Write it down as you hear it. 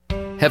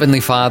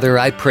Heavenly Father,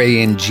 I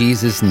pray in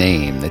Jesus'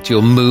 name that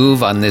you'll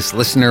move on this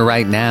listener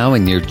right now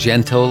in your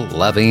gentle,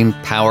 loving,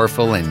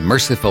 powerful, and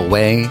merciful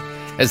way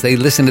as they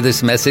listen to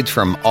this message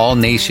from All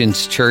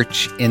Nations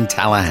Church in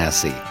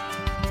Tallahassee.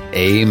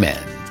 Amen.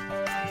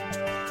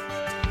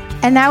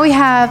 And now we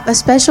have a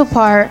special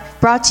part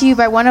brought to you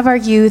by one of our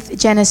youth,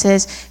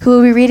 Genesis, who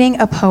will be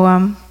reading a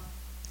poem.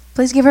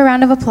 Please give her a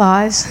round of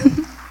applause.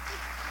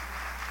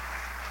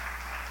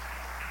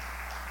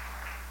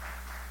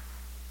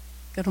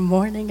 Good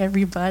morning,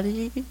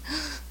 everybody.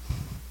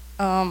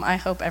 I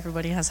hope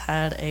everybody has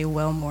had a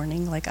well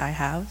morning like I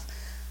have.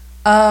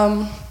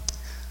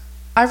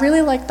 I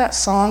really like that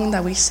song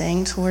that we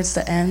sang towards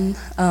the end,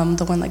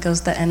 the one that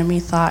goes, "The enemy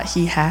thought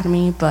he had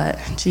me, but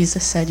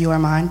Jesus said you are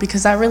mine,"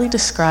 because that really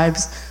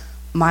describes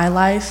my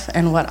life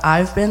and what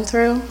I've been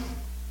through.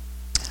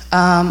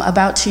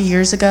 About 2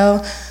 years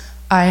ago,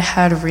 I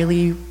had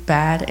really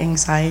bad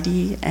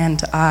anxiety,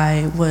 and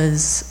I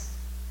was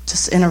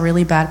just in a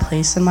really bad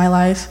place in my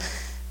life.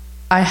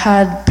 I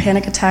had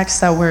panic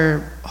attacks that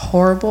were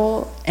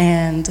horrible,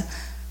 and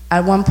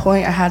at one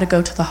point I had to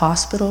go to the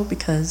hospital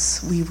because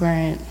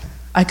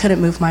I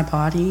couldn't move my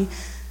body,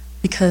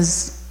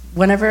 because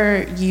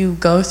whenever you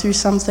go through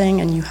something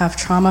and you have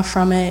trauma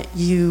from it,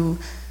 you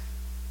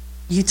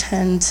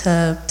tend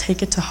to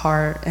take it to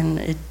heart, and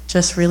it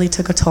just really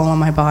took a toll on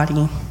my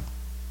body.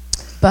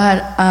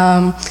 But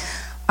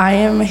I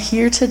am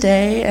here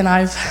today, and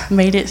I've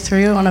made it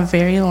through on a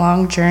very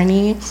long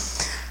journey.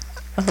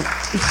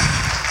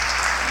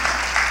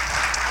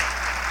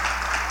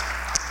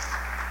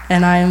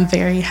 And I am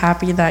very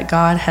happy that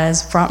God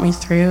has brought me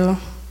through,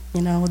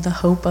 the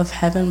hope of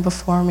heaven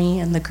before me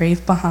and the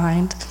grave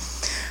behind.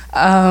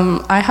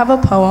 I have a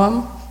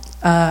poem.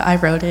 I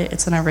wrote it.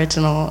 It's an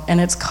original,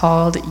 and it's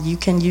called "You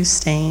Can Use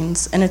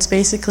Stains." And it's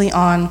basically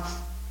on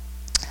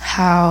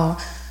how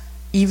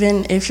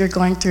even if you're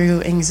going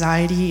through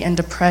anxiety and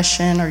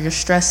depression, or you're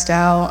stressed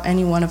out,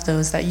 any one of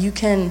those, that you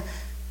can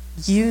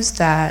use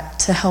that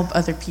to help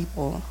other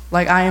people.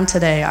 Like I am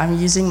today, I'm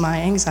using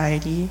my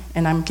anxiety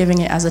and I'm giving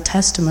it as a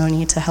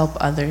testimony to help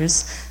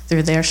others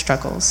through their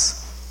struggles.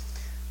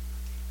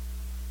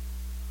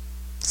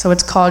 So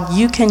it's called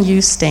 "You Can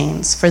Use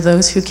Stains" for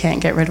those who can't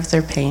get rid of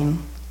their pain.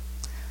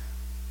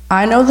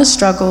 I know the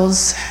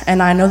struggles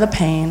and I know the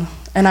pain,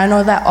 and I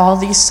know that all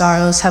these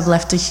sorrows have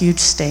left a huge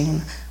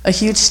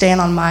stain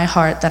on my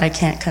heart that I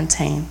can't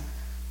contain.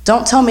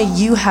 Don't tell me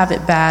you have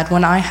it bad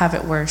when I have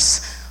it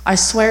worse. I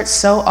swear it's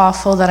so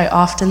awful that I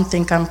often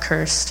think I'm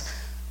cursed.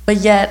 But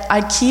yet,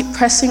 I keep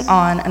pressing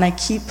on and I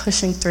keep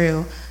pushing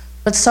through.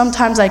 But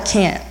sometimes I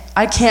can't.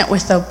 I can't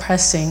without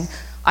pressing.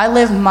 I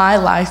live my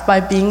life by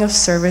being of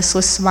service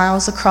with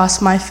smiles across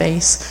my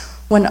face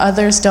when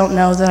others don't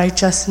know that I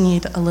just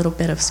need a little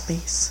bit of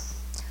space.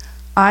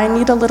 I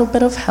need a little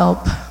bit of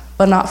help,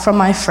 but not from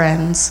my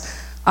friends.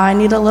 I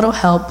need a little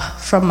help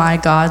from my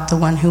God, the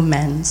one who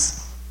mends.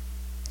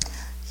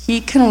 He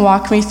can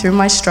walk me through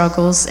my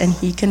struggles and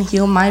he can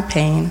heal my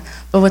pain,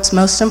 but what's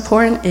most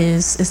important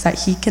is that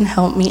he can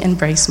help me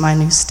embrace my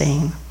new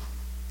stain.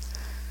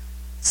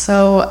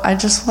 So I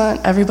just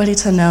want everybody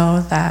to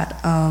know that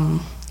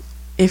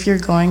if you're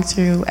going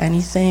through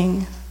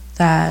anything,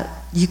 that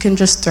you can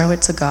just throw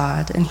it to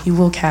God and he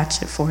will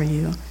catch it for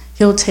you.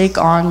 He'll take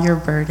on your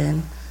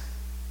burden.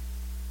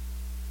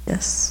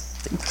 Yes,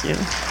 thank you.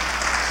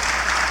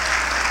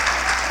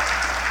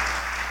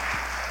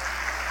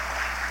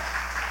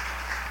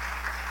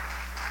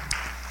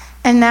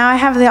 And now I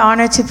have the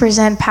honor to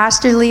present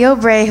Pastor Leo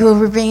Bray, who will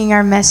be bringing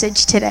our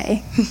message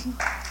today.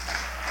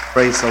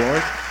 Praise the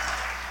Lord.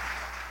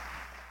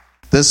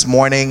 This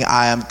morning,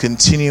 I am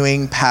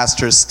continuing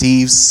Pastor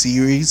Steve's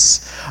series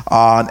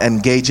on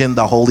engaging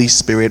the Holy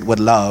Spirit with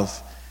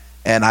love.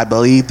 And I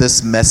believe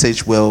this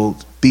message will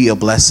be a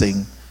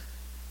blessing.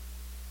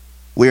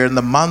 We're in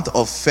the month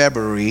of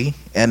February,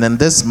 and in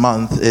this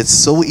month, it's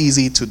so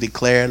easy to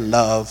declare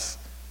love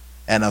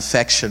and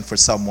affection for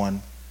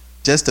someone.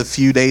 Just a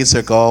few days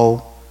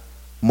ago,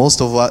 most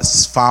of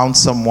us found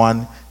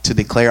someone to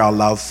declare our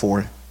love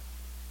for.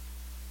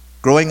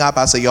 Growing up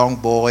as a young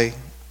boy,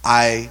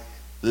 I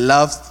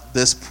loved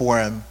this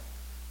poem.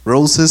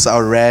 Roses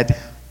are red,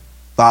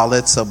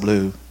 violets are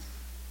blue.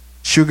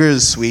 Sugar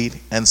is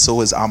sweet, and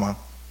so is Amma.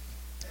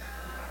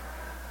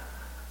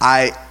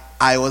 I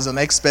was an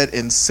expert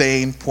in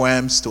saying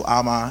poems to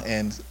Amma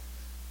and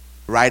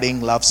writing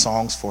love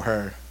songs for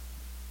her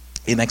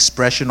in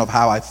expression of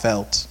how I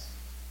felt.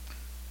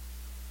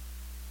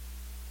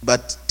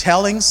 But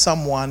telling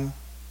someone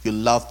you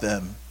love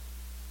them,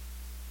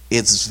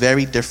 it's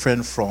very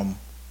different from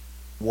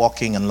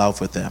walking in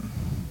love with them.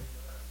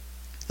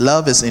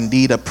 Love is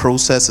indeed a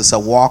process, it's a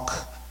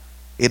walk.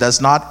 It does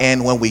not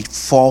end when we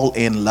fall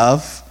in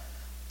love.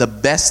 The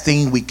best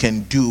thing we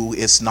can do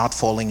is not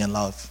falling in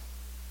love.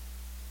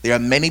 There are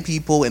many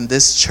people in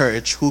this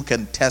church who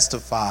can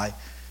testify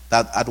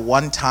that at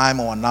one time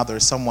or another,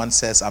 someone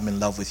says, "I'm in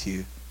love with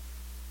you."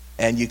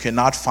 And you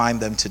cannot find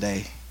them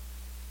today.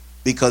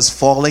 Because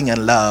falling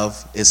in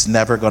love is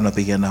never going to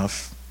be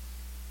enough.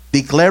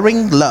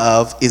 Declaring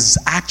love is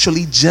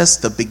actually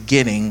just the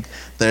beginning.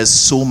 There's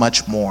so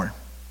much more.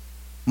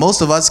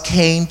 Most of us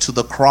came to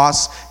the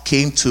cross,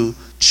 came to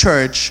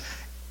church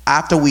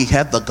after we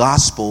heard the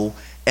gospel,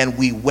 and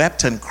we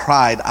wept and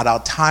cried at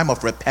our time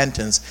of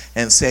repentance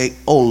and say,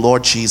 "Oh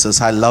Lord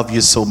Jesus, I love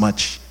you so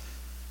much."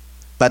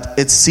 But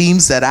it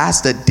seems that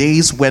as the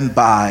days went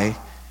by,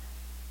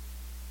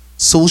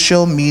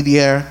 social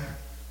media,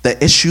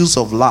 the issues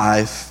of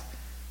life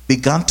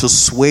began to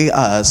sway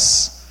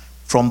us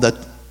from the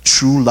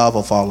true love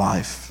of our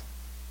life.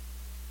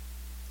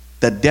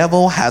 The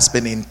devil has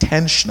been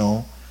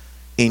intentional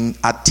in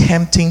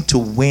attempting to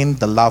win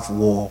the love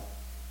war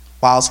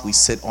whilst we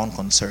sit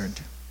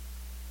unconcerned.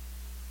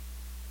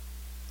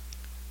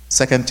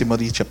 2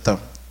 Timothy chapter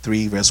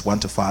 3 verse 1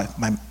 to 5,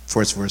 my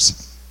first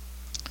verse.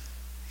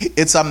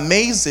 It's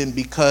amazing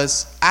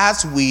because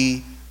as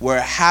we were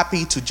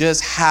happy to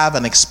just have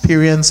an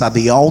experience at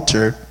the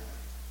altar,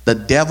 the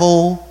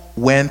devil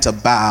went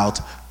about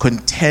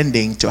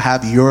contending to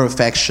have your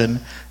affection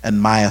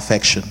and my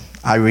affection.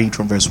 I read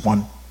from verse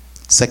 1.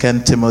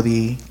 2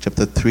 Timothy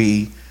chapter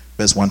 3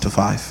 verse 1 to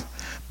 5.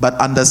 But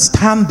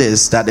understand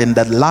this, that in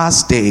the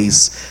last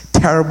days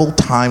terrible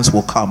times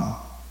will come.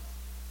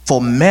 For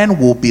men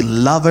will be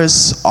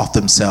lovers of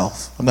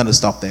themselves. I'm going to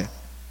stop there.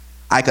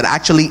 I could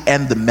actually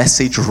end the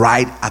message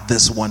right at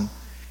this one.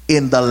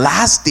 In the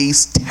last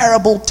days,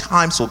 terrible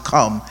times will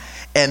come,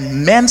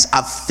 and men's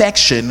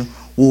affection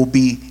will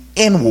be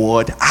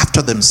inward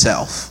after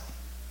themselves.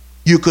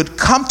 You could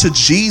come to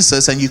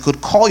Jesus and you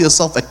could call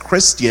yourself a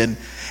Christian,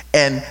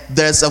 and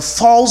there's a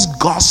false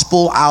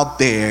gospel out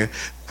there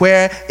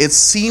where it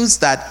seems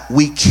that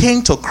we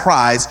came to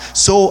Christ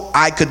so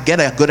I could get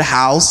a good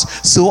house,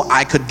 so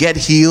I could get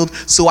healed,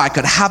 so I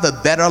could have a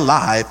better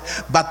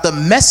life. But the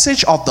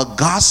message of the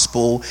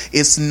gospel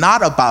is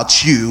not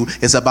about you,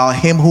 it's about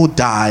him who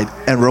died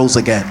and rose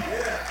again.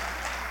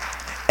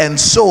 And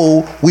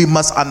so we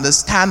must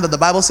understand that the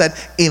Bible said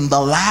in the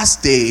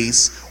last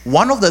days,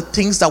 one of the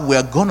things that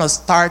we're going to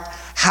start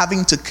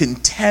having to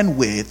contend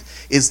with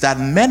is that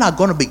men are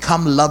going to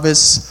become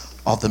lovers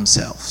of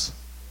themselves.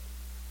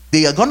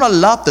 They are going to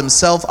love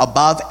themselves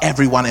above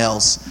everyone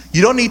else.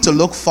 You don't need to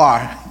look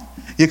far.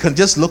 You can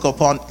just look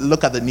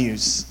at the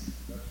news.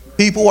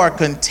 People are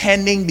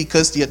contending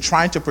because they are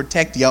trying to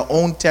protect their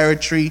own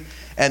territory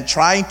and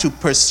trying to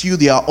pursue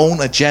their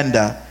own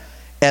agenda.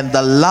 And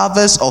the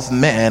lovers of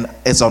men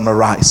is on the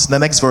rise. The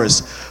next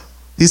verse.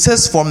 He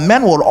says, for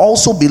men will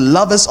also be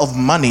lovers of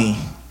money,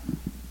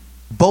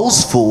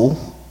 boastful,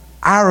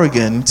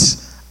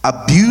 arrogant,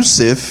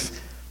 abusive,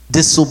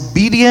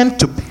 disobedient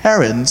to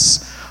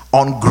parents,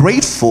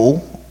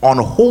 ungrateful,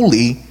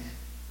 unholy.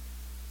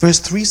 Verse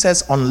 3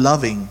 says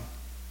unloving.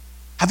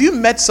 Have you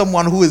met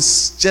someone who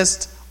is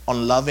just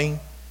unloving?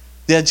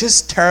 They're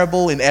just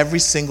terrible in every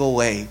single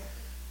way.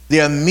 They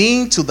are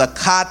mean to the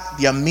cat,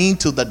 they are mean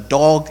to the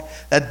dog.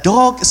 The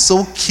dog is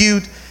so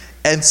cute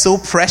and so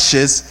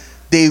precious.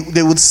 They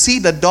would see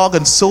the dog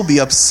and so be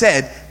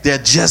upset. They're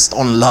just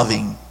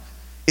unloving.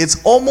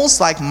 It's almost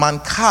like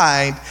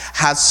mankind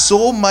has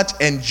so much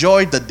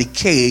enjoyed the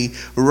decay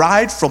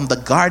right from the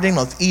Garden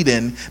of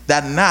Eden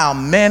that now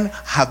men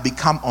have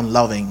become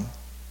unloving.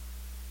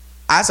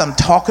 As I'm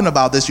talking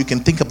about this, you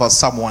can think about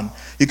someone.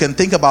 You can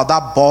think about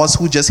that boss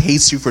who just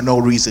hates you for no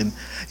reason.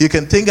 You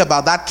can think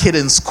about that kid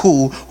in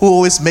school who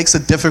always makes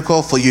it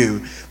difficult for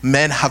you.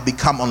 Men have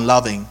become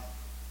unloving.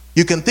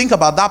 You can think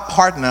about that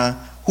partner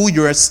who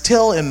you're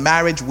still in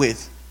marriage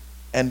with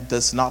and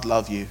does not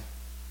love you.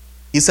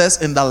 He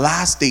says, in the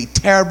last day,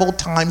 terrible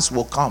times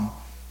will come.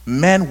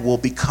 Men will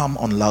become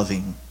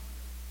unloving.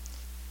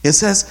 It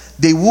says,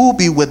 they will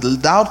be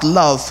without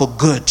love for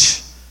good,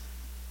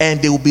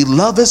 and they will be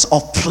lovers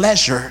of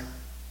pleasure.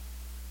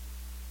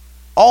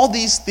 All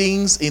these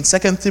things in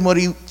 2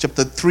 Timothy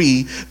chapter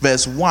 3,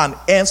 verse 1,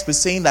 ends with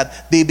saying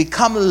that they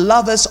become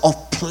lovers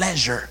of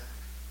pleasure,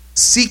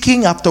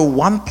 seeking after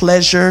one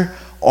pleasure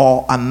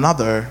or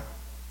another,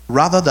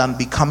 rather than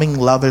becoming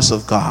lovers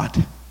of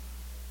God.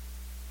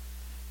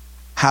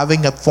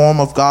 Having a form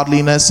of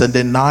godliness and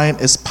denying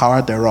its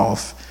power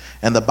thereof.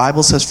 And the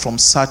Bible says, from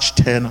such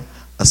turn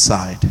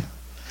aside.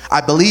 I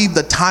believe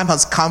the time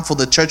has come for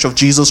the Church of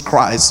Jesus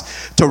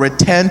Christ to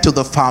return to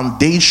the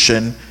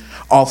foundation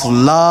of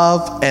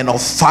love and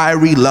of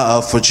fiery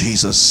love for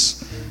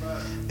Jesus.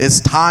 It's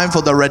time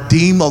for the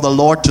redeemed of the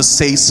Lord to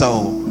say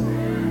so.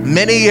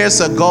 Many years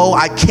ago,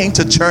 I came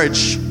to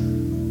church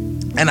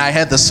and I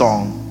heard the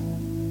song.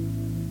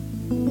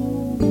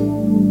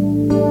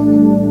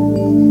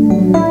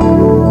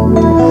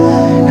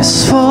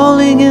 As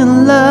falling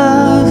in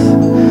love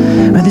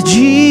with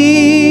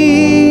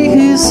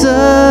Jesus,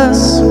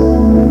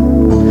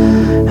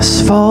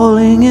 as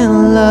falling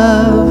in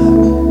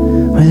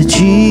love with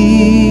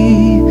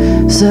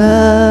Jesus,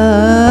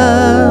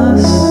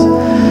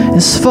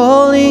 as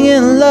falling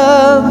in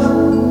love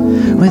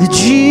with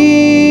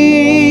Jesus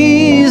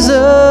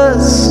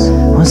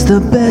was the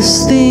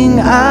best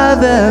thing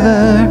I've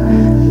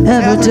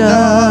ever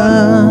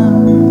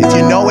done. If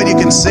you know it, you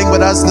can sing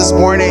with us this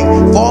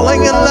morning.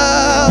 Falling in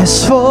love.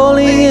 Yes,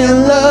 falling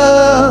in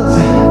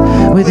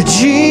love with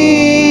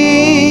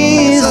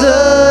Jesus.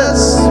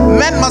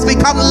 Men must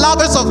become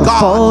lovers of God.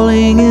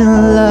 Falling in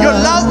love. Your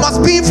love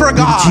must be for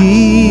God.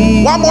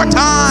 Jesus. One more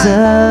time.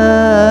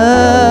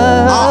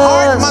 Our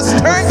heart must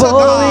turn to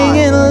God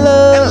in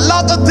love and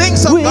love the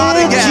things of God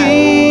again.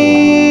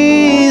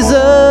 Jesus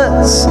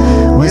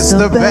was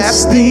the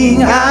best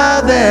thing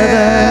I've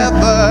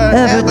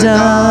ever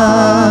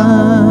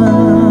done.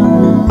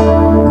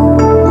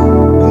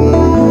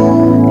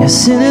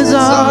 Yes, in His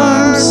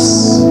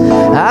arms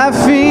I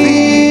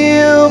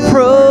feel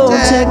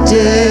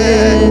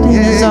protected. In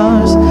His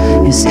arms,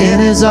 yes, in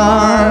His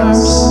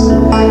arms,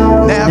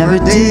 never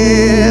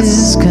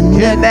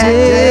disconnected.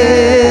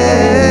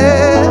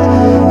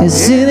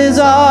 Yes, in His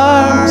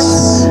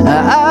arms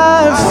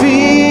I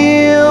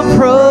feel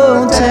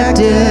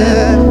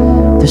protected.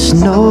 There's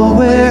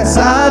nowhere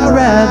I'd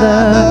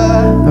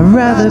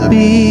rather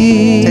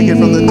be. Take it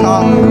from the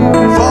top.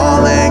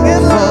 Falling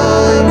in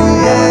love,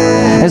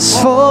 yeah.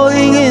 It's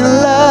falling in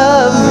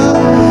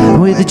love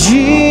with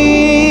Jesus.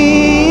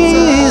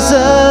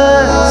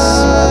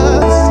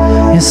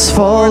 It's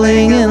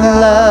falling in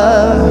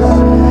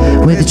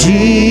love with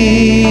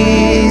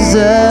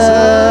Jesus.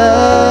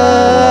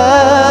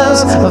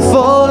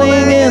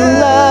 Falling in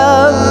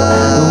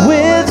love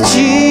with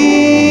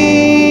Jesus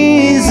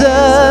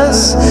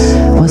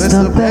was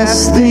the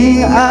best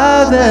thing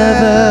I've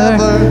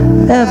ever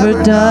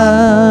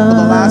done. For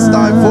the last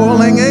time,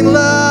 falling in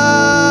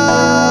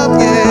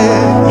love,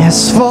 yeah.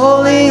 Yes,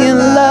 falling in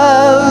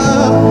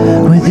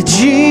love with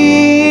Jesus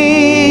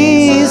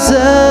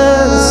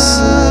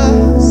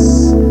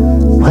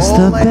was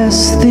the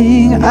best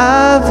thing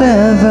I've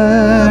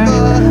ever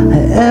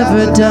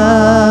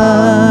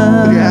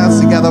done. Put your hands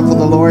together for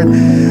the Lord.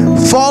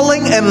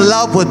 Falling in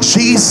love with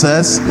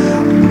Jesus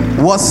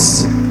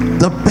was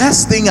the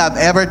best thing I've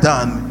ever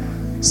done.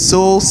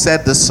 So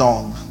said the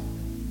song.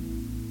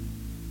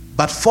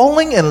 But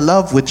falling in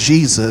love with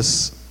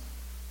Jesus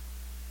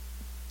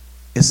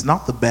is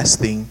not the best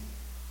thing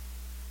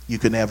you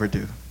can ever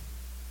do.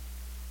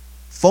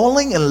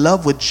 Falling in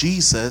love with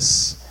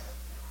Jesus,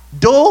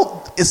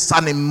 though it's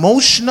an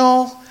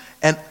emotional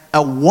and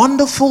a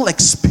wonderful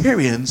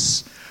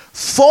experience,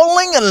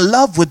 falling in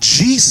love with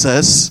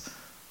Jesus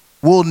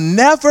will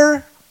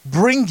never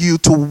bring you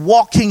to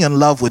walking in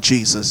love with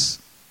Jesus.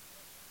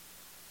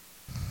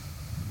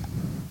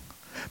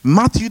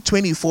 Matthew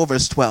 24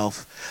 verse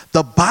 12.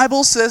 The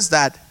Bible says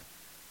that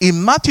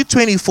in Matthew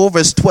 24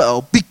 verse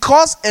 12,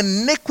 because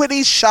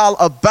iniquity shall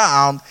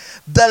abound,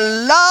 the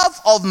love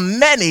of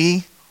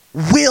many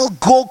will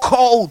go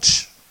cold.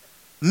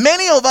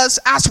 Many of us,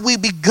 as we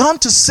begun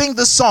to sing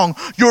the song,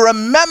 you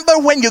remember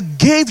when you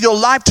gave your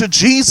life to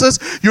Jesus.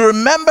 You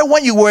remember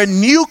when you were a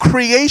new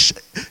creation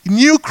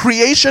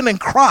in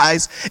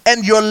Christ,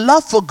 and your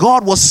love for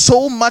God was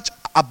so much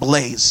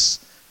ablaze.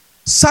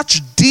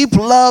 Such deep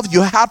love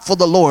you had for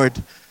the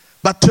Lord.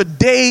 But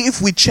today,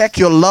 if we check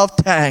your love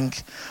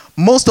tank,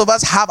 most of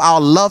us have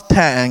our love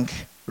tank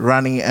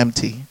running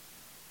empty.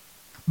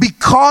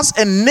 Because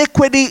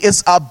iniquity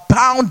is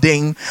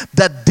abounding,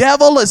 the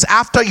devil is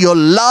after your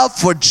love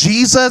for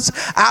Jesus,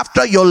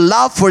 after your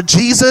love for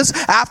Jesus,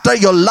 after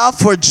your love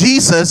for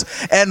Jesus,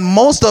 and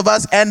most of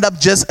us end up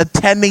just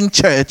attending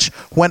church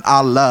when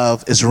our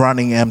love is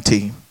running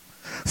empty.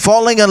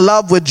 Falling in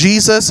love with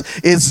Jesus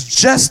is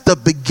just the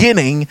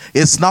beginning.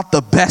 It's not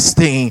the best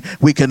thing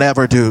we can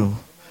ever do.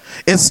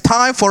 It's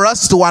time for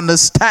us to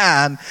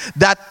understand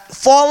that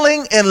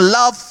falling in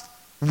love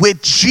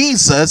with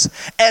Jesus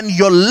and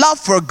your love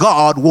for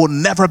God will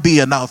never be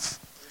enough.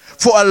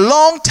 For a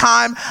long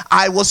time,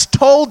 I was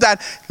told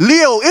that,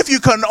 Leo, if you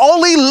can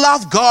only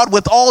love God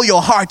with all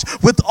your heart,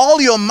 with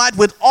all your might,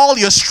 with all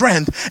your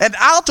strength, and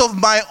out of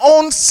my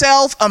own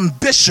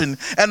self-ambition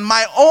and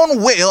my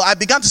own will, I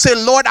began to say,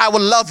 Lord, I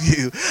will love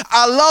you.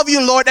 I love you,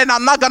 Lord, and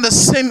I'm not going to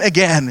sin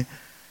again.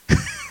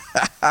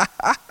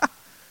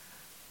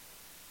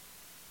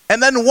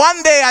 And then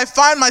one day I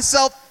find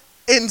myself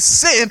in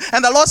sin,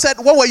 and the Lord said,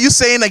 what were you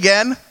saying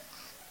again?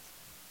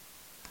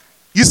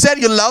 You said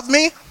you love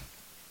me?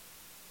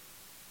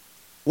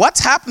 What's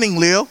happening,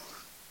 Leo?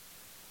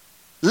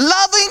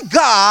 Loving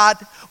God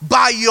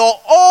by your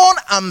own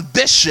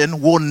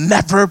ambition will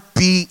never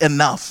be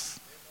enough.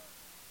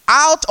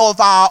 Out of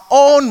our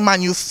own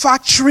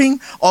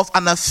manufacturing of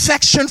an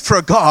affection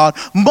for God,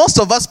 most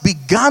of us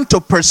began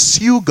to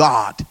pursue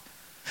God.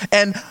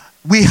 And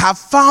we have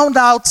found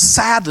out,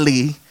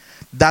 sadly,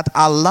 that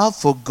our love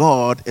for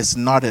God is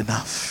not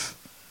enough.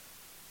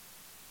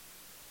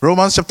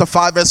 Romans chapter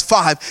 5 verse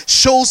 5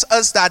 shows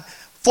us that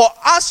for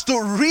us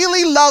to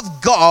really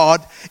love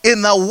God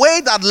in a way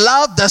that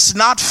love does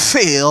not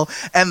fail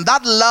and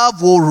that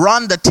love will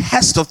run the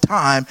test of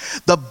time,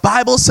 the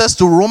Bible says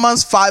to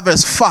Romans 5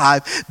 verse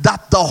 5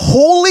 that the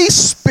Holy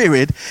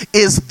Spirit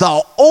is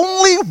the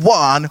only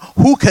one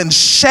who can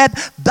shed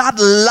that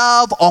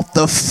love of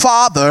the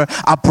Father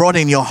abroad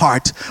in your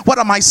heart. What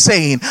am I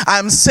saying?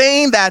 I'm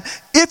saying that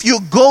if you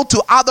go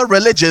to other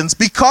religions,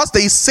 because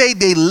they say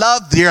they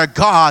love their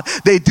God,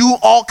 they do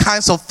all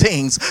kinds of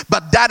things,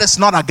 but that is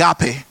not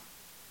agape.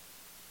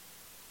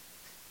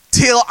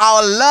 Till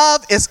our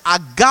love is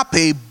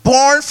agape,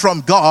 born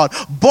from God,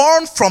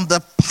 born from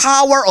the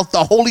power of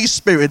the Holy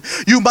Spirit,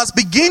 you must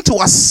begin to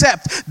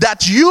accept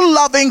that you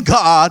loving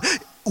God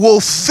will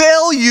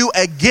fail you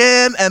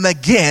again and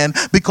again,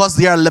 because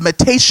there are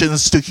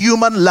limitations to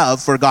human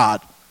love for God.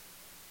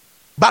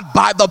 But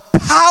by the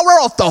power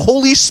of the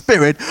Holy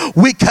Spirit,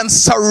 we can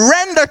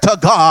surrender to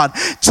God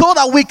so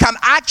that we can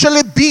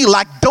actually be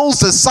like those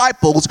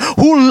disciples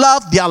who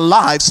loved their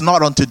lives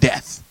not unto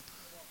death.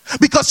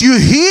 Because you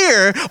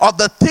hear of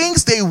the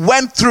things they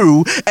went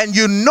through, and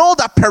you know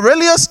that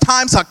perilous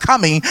times are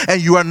coming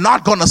and you are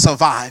not going to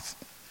survive.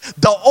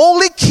 The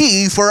only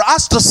key for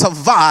us to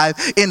survive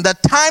in the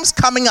times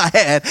coming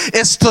ahead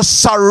is to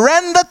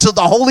surrender to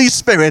the Holy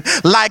Spirit,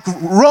 like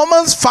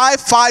Romans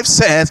 5:5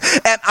 says,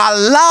 and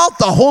allow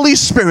the Holy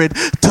Spirit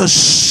to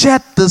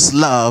shed this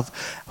love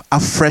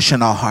afresh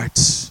in our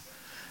hearts.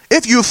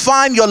 If you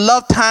find your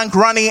love tank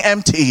running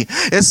empty,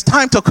 it's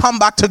time to come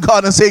back to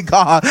God and say,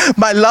 God,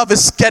 my love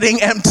is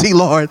getting empty,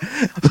 Lord.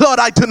 Lord,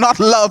 I do not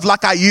love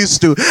like I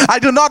used to. I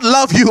do not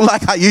love you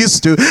like I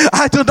used to.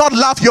 I do not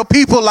love your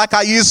people like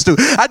I used to.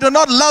 I do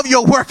not love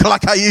your work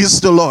like I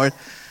used to, Lord.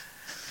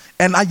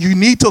 And you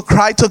need to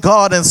cry to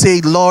God and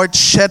say, Lord,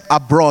 shed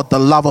abroad the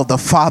love of the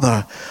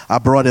Father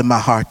abroad in my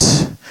heart.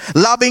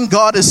 Loving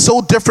God is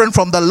so different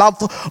from the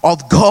love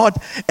of God,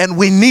 and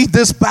we need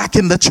this back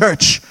in the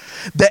church.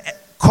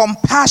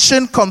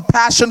 Compassion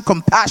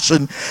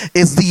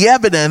is the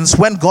evidence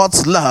when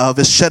God's love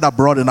is shed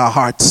abroad in our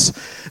hearts,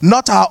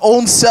 not our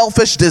own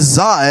selfish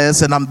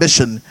desires and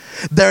ambition.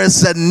 There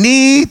is a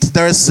need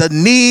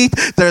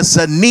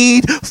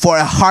for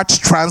a heart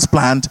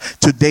transplant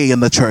today in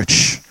the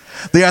church.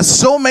 There are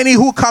so many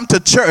who come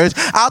to church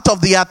out of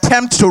the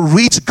attempt to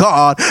reach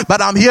God,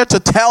 but I'm here to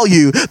tell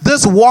you,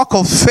 this walk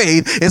of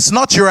faith is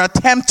not your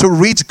attempt to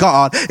reach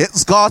God,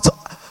 it's God's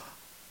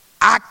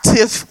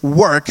active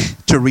work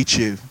to reach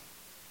you.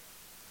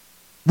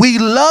 We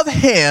love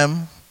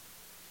him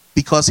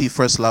because he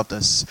first loved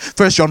us.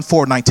 1 John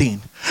 4:19.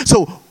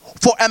 So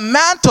for a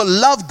man to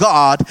love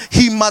God,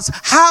 he must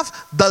have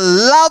the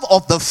love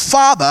of the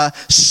Father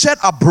shed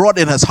abroad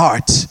in his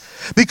heart,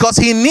 because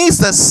he needs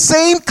the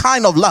same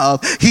kind of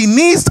love. He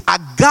needs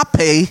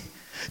agape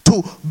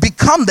to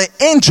become the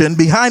engine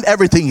behind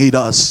everything he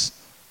does.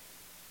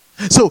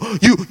 So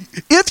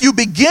if you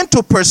begin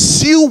to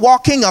pursue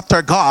walking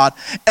after God,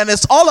 and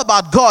it's all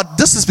about God,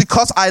 this is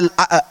because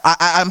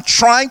I'm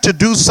trying to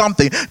do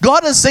something.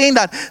 God is saying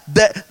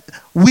that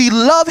we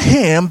love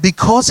him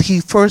because he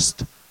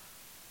first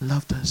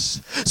loved us.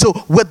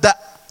 So with the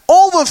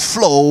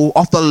overflow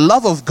of the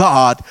love of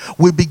God,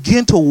 we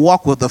begin to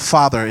walk with the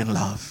Father in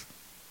love.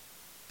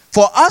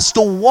 For us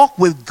to walk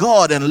with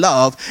God in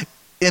love,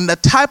 in the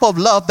type of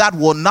love that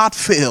will not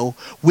fail,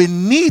 we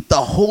need the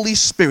Holy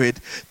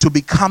Spirit to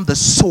become the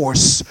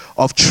source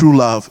of true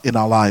love in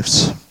our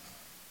lives.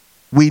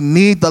 We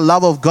need the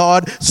love of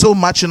God so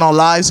much in our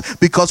lives,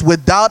 because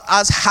without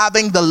us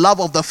having the love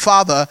of the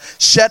Father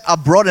shed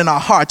abroad in our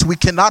hearts, we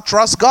cannot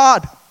trust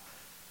God.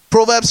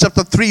 Proverbs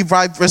chapter 3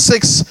 verse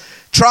 6,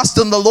 trust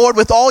in the Lord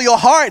with all your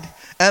heart,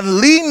 and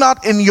lean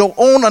not in your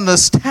own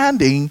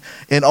understanding.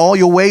 In all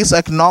your ways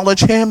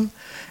acknowledge him,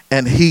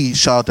 and he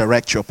shall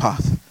direct your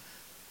path.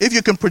 If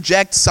you can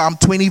project Psalm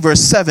 20 verse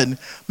 7,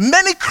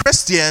 many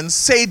Christians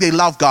say they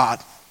love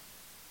God,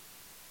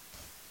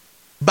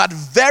 but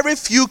very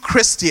few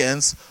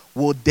Christians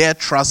will dare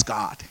trust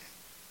God.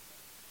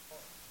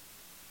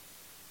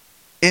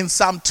 In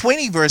Psalm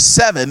 20 verse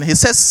 7, he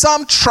says,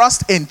 some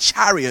trust in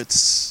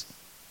chariots.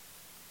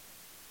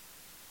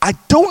 I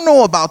don't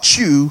know about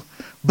you,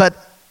 but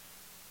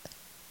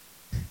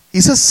he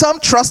says some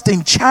trust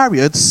in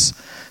chariots,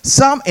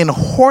 some in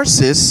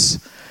horses,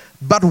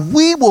 but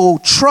we will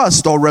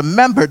trust or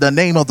remember the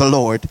name of the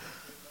Lord.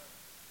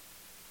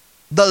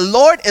 The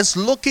Lord is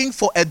looking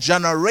for a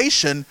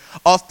generation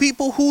of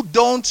people who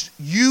don't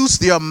use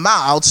their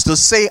mouths to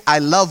say, I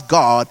love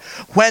God,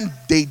 when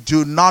they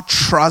do not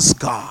trust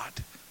God.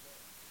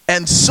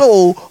 And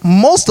so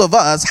most of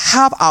us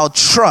have our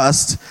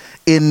trust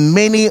in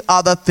many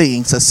other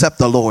things except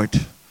the Lord.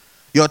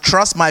 Your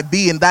trust might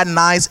be in that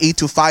nice 8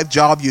 to 5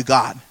 job you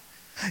got.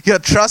 Your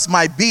trust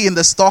might be in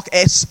the stock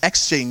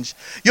exchange.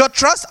 Your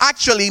trust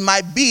actually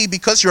might be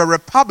because you're a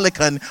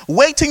Republican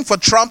waiting for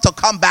Trump to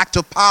come back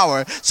to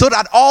power so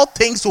that all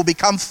things will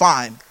become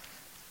fine.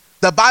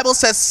 The Bible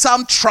says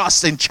some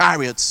trust in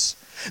chariots.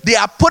 They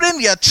are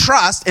putting their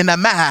trust in a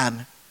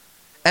man.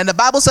 And the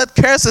Bible said,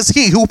 cursed is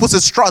he who puts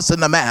his trust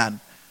in a man.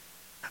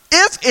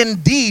 If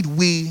indeed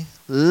we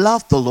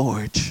love the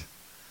Lord,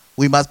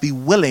 we must be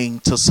willing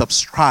to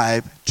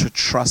subscribe to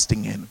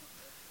trusting him.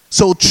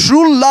 So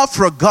true love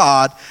for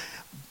God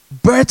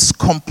births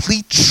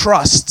complete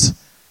trust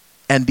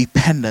and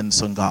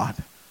dependence on God.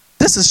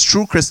 This is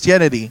true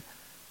Christianity.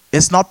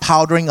 It's not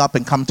powdering up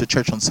and coming to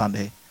church on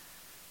Sunday.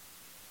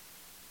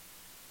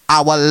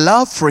 our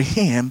love for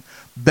him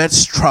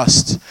builds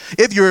trust.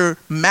 If you're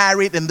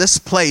married in this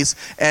place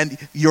and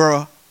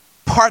your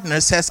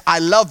partner says, I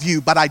love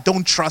you, but I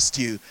don't trust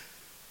you,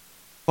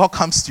 what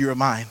comes to your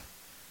mind?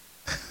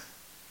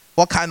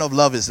 What kind of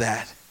love is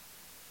that?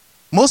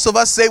 Most of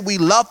us say we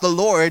love the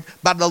Lord,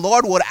 but the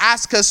Lord would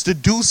ask us to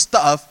do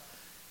stuff.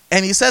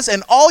 And he says,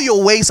 in all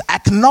your ways,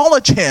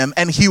 acknowledge him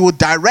and he will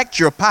direct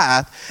your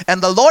path. And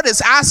the Lord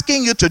is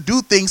asking you to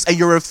do things and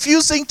you're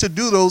refusing to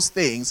do those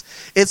things.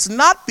 It's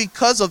not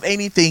because of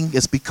anything.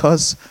 It's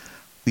because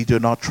we do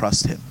not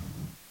trust him.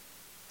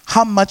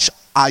 How much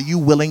are you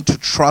willing to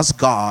trust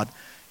God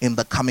in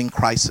the coming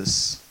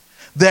crisis?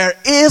 There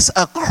is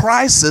a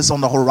crisis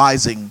on the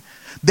horizon.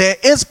 There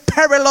is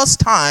perilous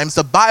times.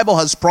 The Bible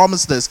has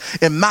promised this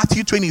in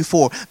Matthew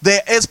 24.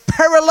 There is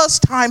perilous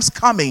times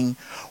coming.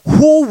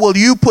 Who will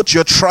you put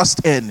your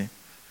trust in?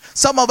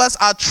 Some of us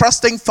are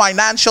trusting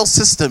financial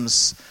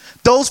systems.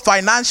 Those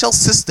financial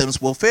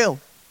systems will fail.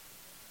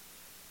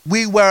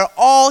 We were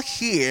all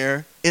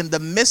here in the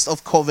midst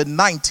of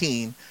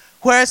COVID-19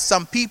 where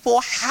some people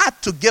had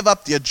to give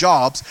up their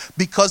jobs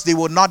because they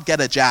would not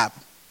get a jab.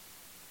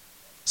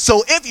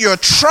 So if your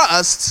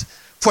trust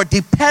for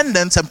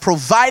dependence and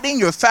providing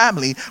your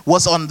family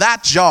was on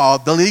that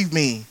job, believe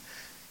me,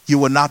 you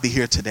will not be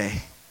here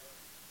today.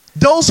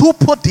 Those who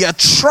put their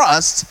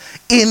trust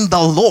in the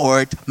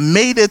Lord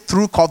made it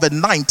through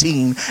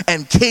COVID-19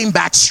 and came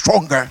back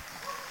stronger.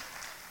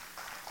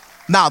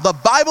 Now, the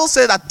Bible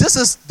says that this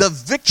is the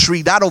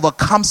victory that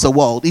overcomes the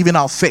world, even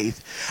our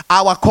faith.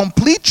 Our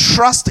complete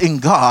trust in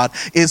God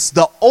is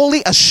the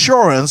only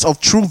assurance of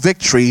true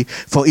victory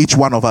for each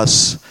one of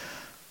us.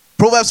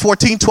 Proverbs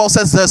 14:12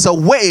 says, there's a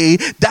way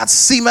that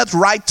seemeth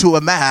right to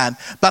a man,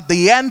 but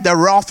the end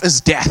thereof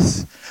is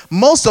death.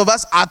 Most of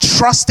us are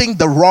trusting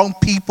the wrong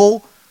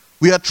people.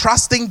 We are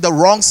trusting the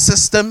wrong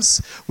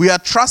systems. We are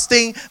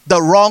trusting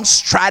the wrong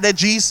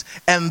strategies.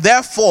 And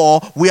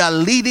therefore, we are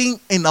leading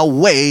in a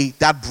way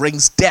that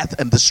brings death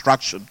and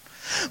destruction.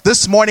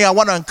 This morning, I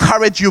want to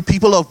encourage you,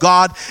 people of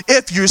God,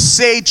 if you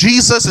say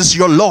Jesus is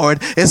your Lord,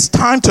 it's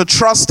time to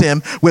trust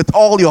him with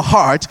all your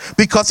heart,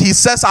 because he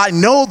says, I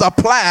know the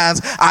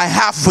plans I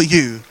have for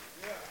you.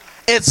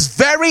 It's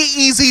very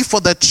easy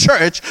for the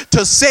church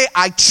to say,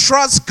 I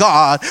trust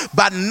God,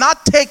 but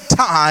not take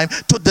time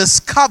to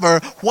discover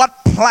what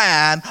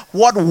plan,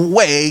 what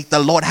way the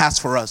Lord has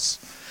for us.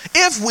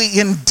 If we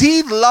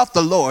indeed love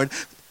the Lord,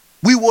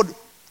 we would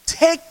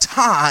take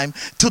time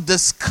to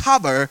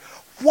discover,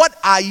 what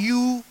are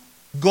you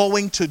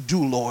going to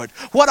do, Lord?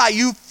 What are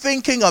you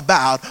thinking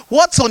about?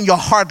 What's on your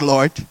heart,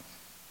 Lord?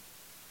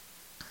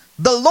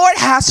 The Lord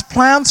has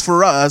plans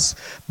for us,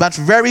 but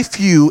very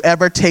few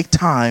ever take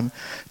time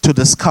to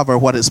discover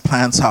what his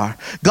plans are.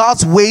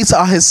 God's ways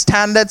are his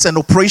standards and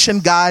operation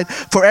guide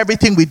for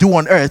everything we do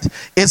on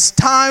earth. It's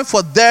time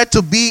for there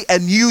to be a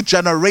new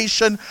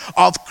generation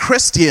of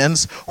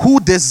Christians who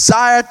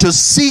desire to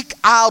seek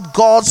out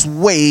God's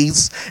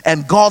ways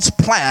and God's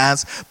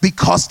plans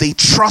because they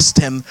trust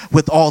him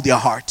with all their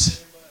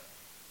heart.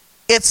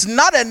 It's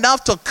not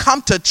enough to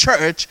come to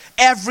church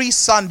every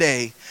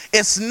Sunday.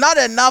 It's not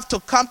enough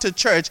to come to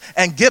church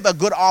and give a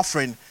good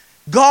offering.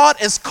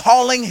 God is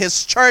calling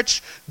his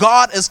church.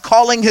 God is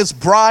calling his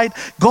bride.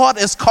 God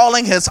is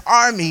calling his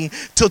army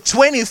to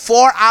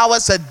 24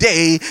 hours a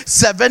day,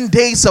 7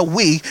 days a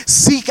week,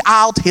 seek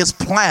out his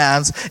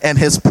plans and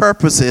his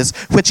purposes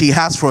which he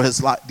has for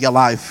their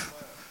life.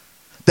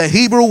 The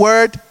Hebrew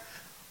word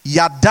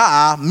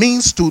yada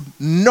means to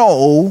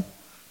know,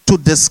 to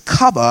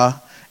discover,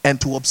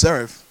 and to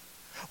observe.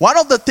 One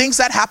of the things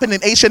that happened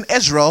in ancient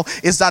Israel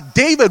is that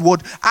David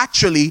would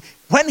actually,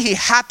 when he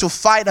had to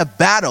fight a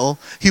battle,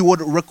 he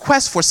would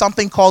request for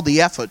something called the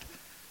ephod.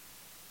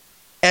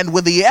 And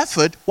with the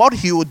ephod, what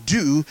he would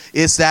do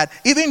is that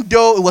even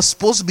though it was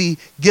supposed to be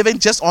given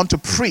just unto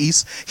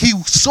priests, he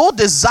so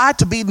desired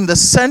to be in the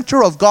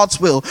center of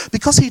God's will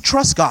because he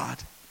trusts God.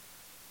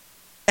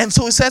 And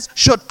so he says,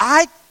 should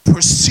I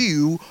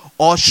pursue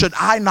or should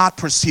I not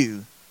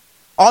pursue?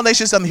 All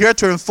nations, I'm here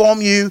to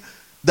inform you,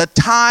 the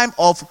time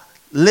of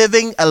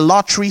living a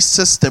lottery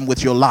system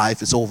with your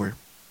life is over.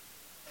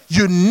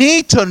 You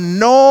need to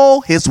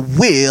know his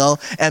will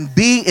and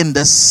be in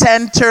the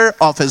center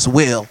of his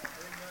will.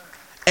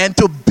 And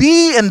to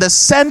be in the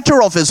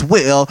center of his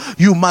will,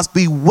 you must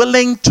be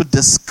willing to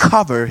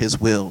discover his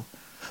will.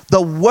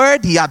 The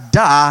word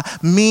yada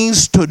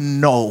means to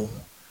know.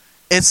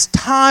 It's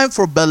time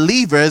for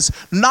believers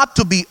not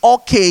to be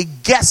okay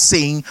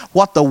guessing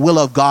what the will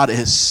of God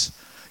is.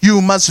 You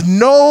must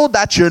know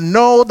that you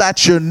know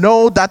that you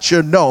know that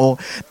you know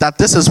that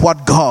this is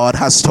what God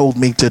has told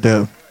me to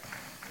do.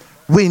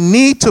 We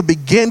need to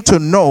begin to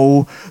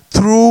know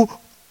through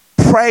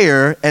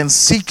prayer and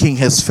seeking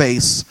his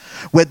face.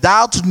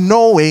 Without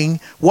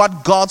knowing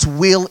what God's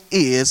will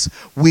is,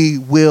 we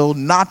will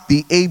not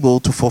be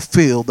able to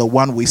fulfill the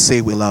one we say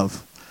we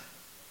love.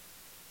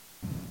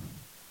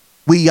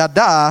 We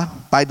yada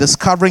by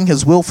discovering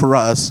his will for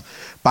us,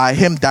 by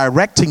him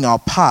directing our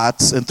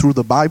paths and through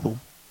the Bible.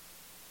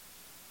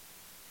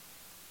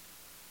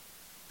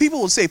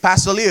 People will say,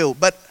 Pastor Leo,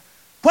 but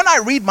when I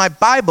read my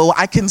Bible,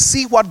 I can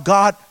see what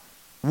God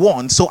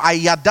wants. So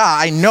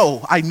I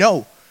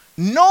know.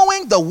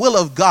 Knowing the will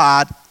of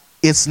God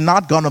is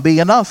not going to be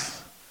enough.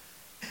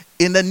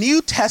 In the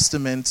New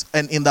Testament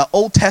and in the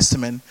Old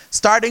Testament,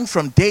 starting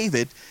from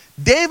David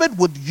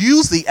would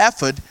use the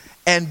effort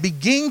and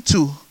begin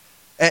to,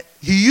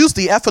 he used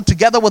the effort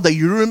together with the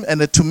Urim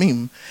and the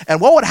Thummim. And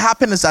what would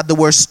happen is that there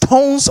were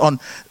stones on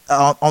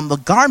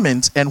the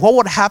garment. And what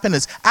would happen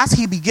is, as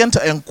he began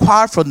to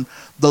inquire from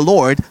the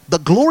Lord, the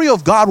glory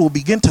of God will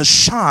begin to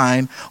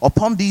shine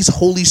upon these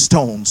holy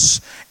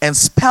stones and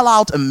spell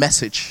out a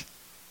message.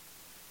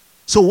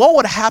 So what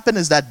would happen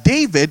is that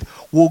David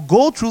will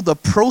go through the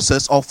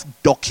process of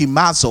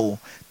dokimazo,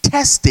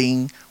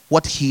 testing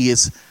what he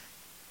is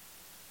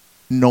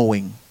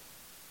knowing.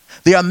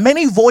 There are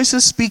many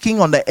voices speaking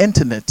on the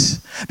internet.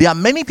 There are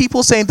many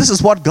people saying this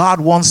is what God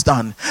wants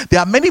done. There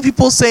are many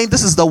people saying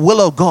this is the will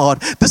of God.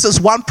 This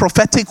is one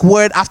prophetic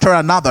word after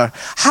another.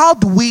 How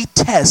do we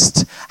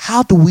test?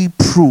 How do we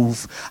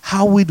prove?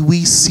 How would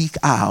we seek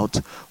out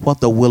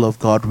what the will of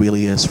God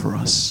really is for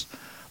us?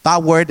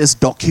 That word is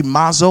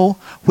dokimazo,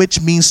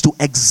 which means to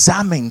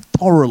examine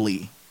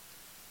thoroughly.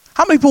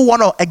 How many people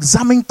want to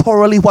examine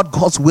thoroughly what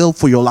God's will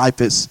for your life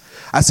is?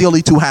 I see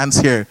only 2 hands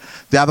here.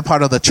 The other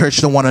part of the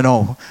church don't want to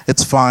know.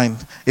 It's fine.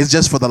 It's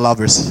just for the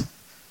lovers.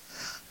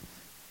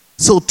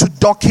 So to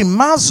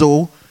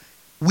dokimazo,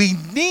 we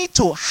need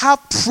to have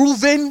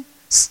proven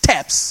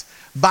steps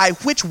by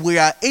which we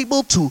are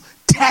able to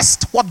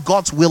test what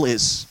God's will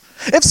is.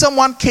 If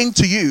someone came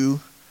to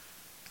you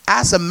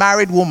as a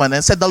married woman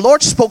and said, the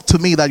Lord spoke to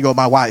me that you're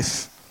my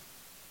wife,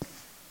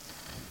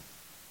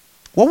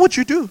 what would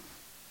you do?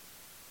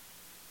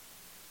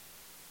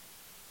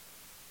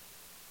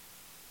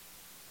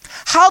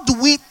 How do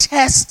we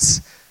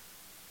test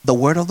the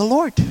word of the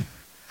Lord?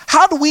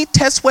 How do we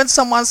test when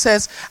someone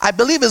says, I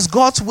believe it's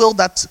God's will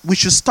that we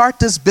should start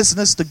this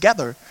business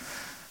together?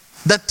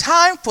 The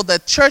time for the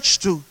church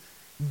to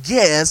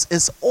guess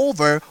is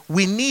over.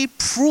 We need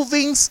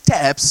proving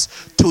steps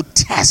to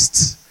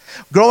test.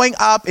 Growing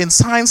up in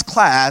science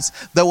class,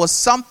 there was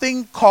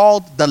something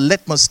called the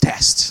litmus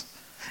test.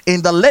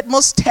 In the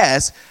litmus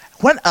test,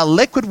 when a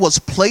liquid was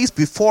placed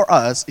before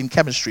us in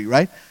chemistry,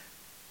 right?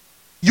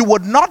 You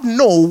would not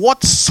know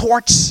what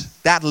sort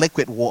that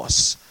liquid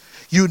was.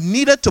 You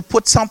needed to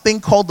put something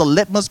called the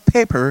litmus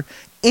paper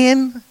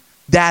in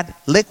that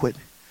liquid.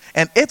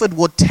 And if it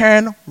would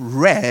turn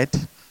red,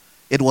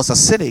 it was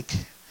acidic.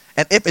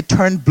 And if it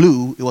turned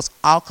blue, it was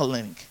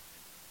alkalinic.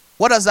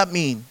 What does that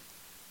mean?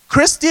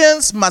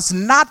 Christians must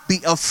not be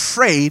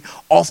afraid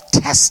of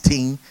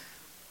testing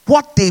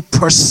what they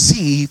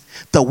perceive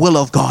the will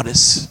of God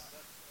is.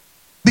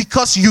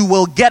 Because you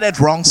will get it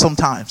wrong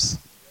sometimes.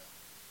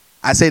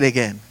 I say it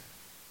again.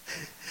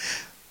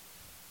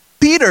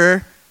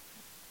 Peter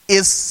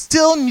is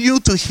still new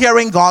to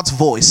hearing God's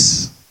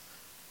voice.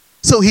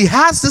 So he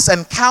has this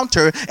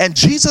encounter and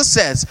Jesus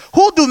says,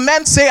 who do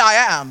men say I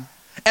am?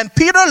 And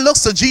Peter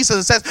looks to Jesus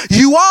and says,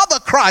 you are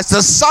the Christ,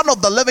 the Son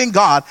of the living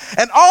God.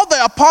 And all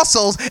the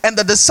apostles and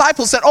the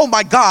disciples said, oh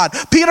my God,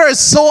 Peter is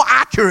so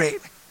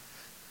accurate.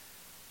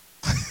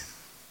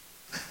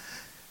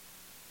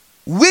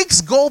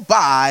 Weeks go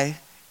by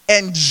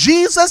and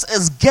Jesus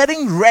is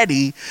getting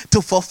ready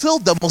to fulfill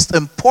the most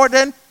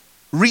important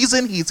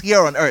reason he's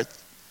here on earth.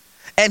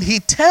 And he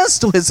turns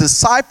to his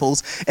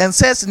disciples and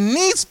says,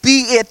 needs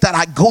be it that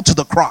I go to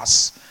the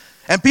cross.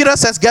 And Peter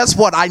says, guess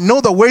what? I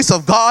know the ways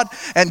of God.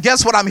 And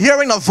guess what? I'm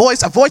hearing a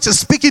voice. A voice is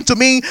speaking to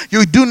me.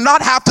 You do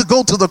not have to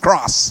go to the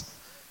cross.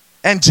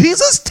 And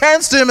Jesus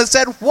turns to him and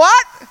said,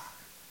 what?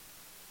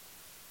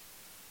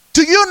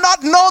 Do you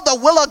not know the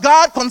will of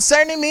God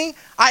concerning me?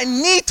 I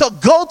need to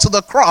go to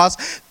the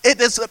cross.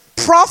 It is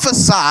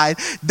prophesied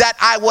that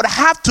I would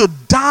have to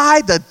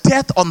die the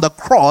death on the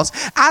cross.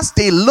 As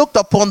they looked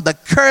upon the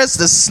curse,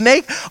 the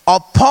snake,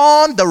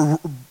 upon the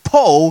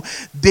pole,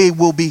 they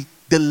will be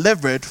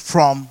delivered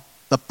from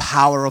the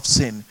power of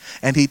sin.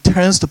 And he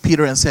turns to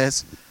Peter and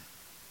says,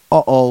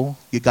 uh-oh,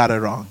 you got it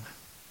wrong.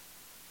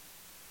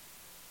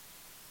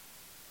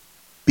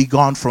 Be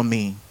gone from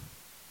me,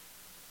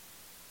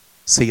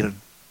 Satan.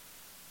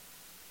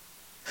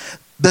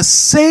 The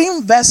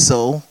same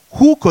vessel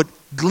who could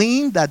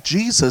glean that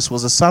Jesus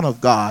was the Son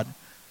of God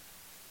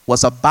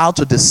was about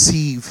to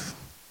deceive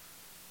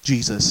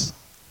Jesus.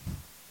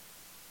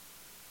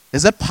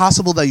 Is it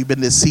possible that you've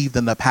been deceived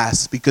in the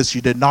past because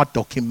you did not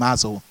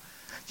dokimazo?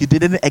 You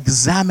didn't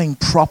examine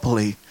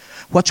properly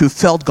what you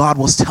felt God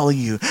was telling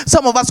you.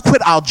 Some of us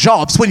quit our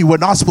jobs when you were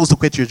not supposed to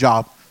quit your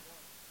job.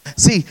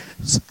 See,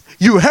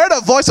 you heard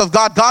a voice of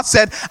God. God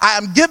said, I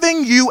am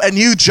giving you a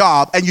new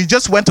job, and you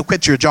just went to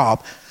quit your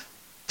job.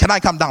 Can I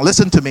come down?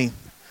 Listen to me.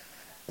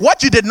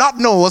 What you did not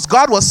know was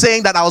God was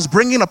saying that I was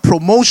bringing a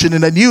promotion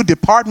in a new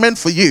department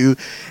for you,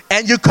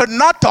 and you could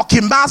not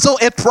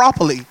dokimazo it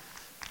properly.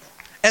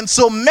 And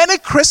so many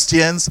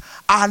Christians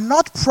are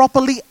not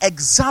properly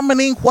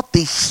examining what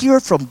they hear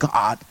from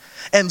God,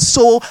 and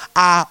so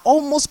are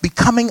almost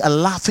becoming a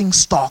laughing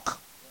stock.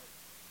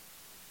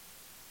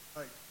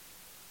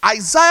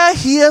 Isaiah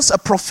hears a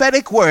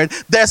prophetic word.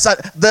 There's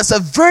a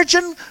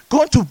virgin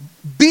going to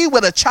be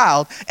with a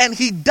child, and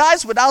he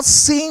dies without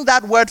seeing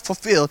that word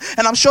fulfilled.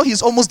 And I'm sure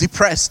he's almost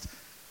depressed.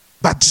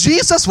 But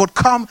Jesus would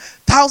come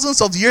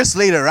thousands of years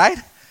later, right?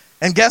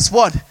 And guess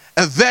what?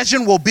 A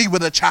virgin will be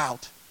with a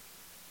child.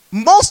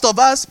 Most of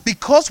us,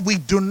 because we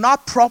do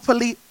not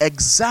properly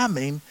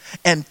examine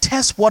and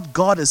test what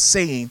God is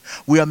saying,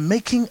 we are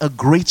making a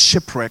great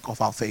shipwreck of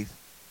our faith.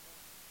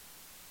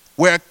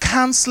 We're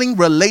canceling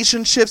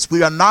relationships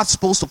we are not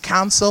supposed to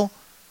cancel.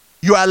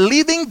 You are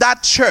leaving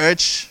that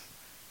church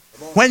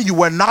when you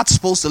were not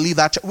supposed to leave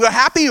that church. We're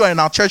happy you're in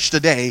our church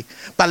today,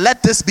 but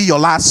let this be your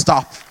last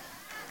stop.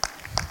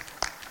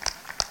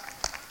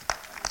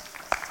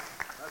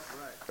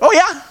 Oh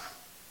yeah.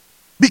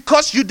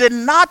 Because you did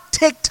not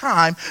take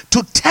time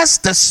to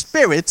test the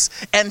spirits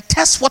and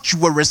test what you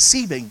were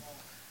receiving.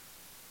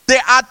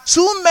 There are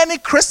too many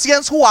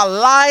Christians who are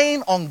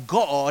lying on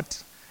God,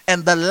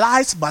 and the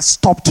lies must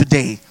stop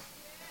today.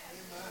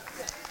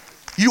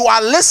 You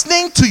are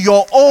listening to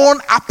your own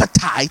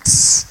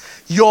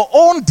appetites, your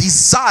own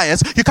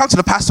desires. You come to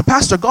the pastor,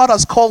 Pastor, God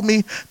has called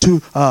me to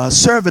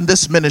serve in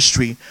this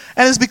ministry.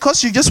 And it's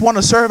because you just want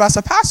to serve as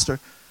a pastor.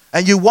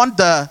 And you want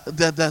the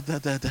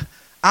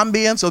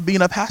ambience of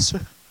being a pastor.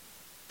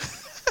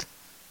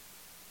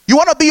 You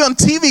want to be on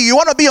TV, you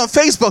want to be on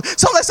Facebook.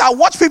 Sometimes I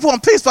watch people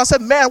on Facebook, I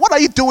said, man, what are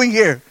you doing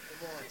here?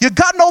 You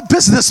got no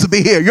business to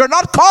be here. You're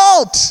not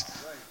called.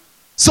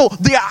 So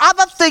there are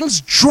other things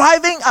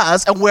driving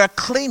us, and we're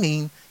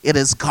claiming it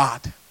is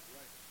God.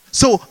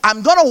 So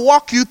I'm going to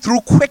walk you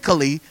through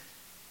quickly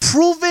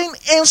proving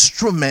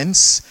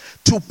instruments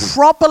to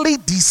properly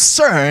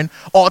discern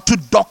or to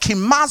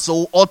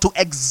dokimazo or to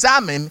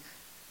examine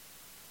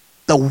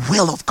the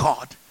will of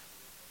God.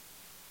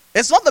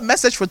 It's not the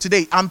message for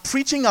today. I'm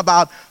preaching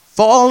about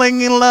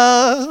falling in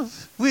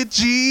love with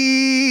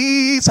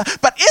Jesus.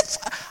 But if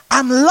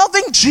I'm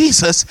loving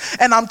Jesus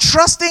and I'm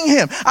trusting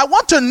him, I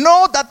want to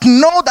know that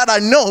I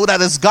know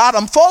that it's God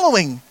I'm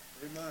following.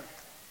 Amen.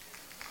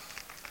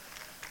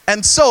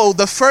 And so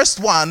the first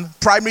one,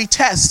 primary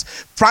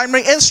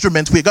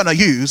instrument we're going to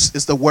use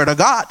is the Word of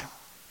God.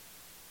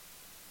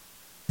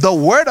 The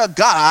Word of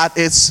God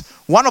is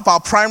one of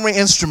our primary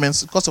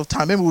instruments. Because of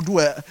time, maybe we'll do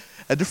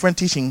a different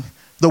teaching.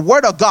 The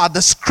Word of God,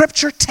 the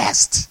Scripture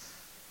test.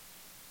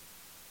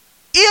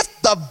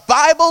 If the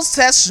Bible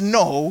says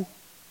no,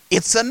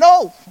 it's a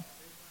no.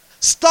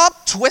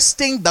 Stop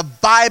twisting the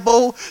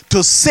Bible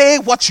to say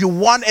what you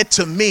want it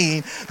to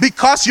mean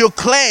because you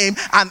claim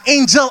an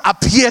angel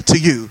appeared to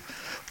you.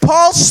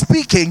 Paul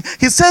speaking,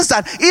 he says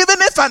that even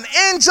if an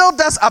angel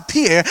does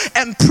appear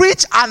and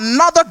preach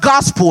another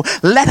gospel,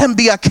 let him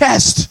be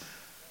accursed.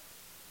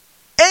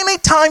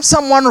 Anytime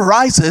someone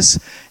rises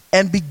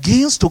and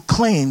begins to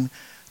claim,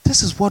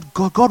 this is what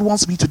God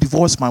wants me to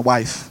divorce my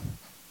wife,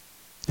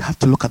 you have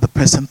to look at the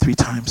person 3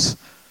 times.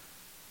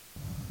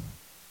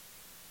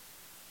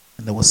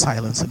 And there was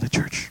silence in the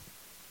church.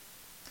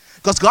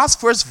 Because God's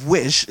first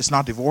wish is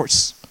not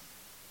divorce.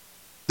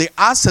 There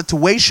are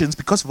situations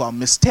because of our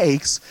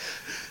mistakes.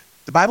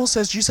 The Bible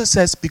says, Jesus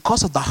says,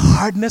 because of the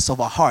hardness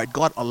of our heart,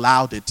 God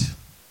allowed it.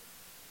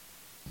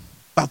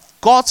 But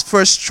God's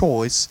first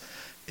choice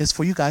is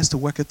for you guys to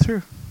work it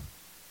through.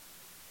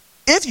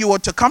 If you were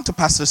to come to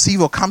Pastor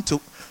Steve or come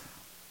to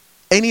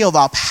any of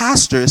our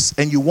pastors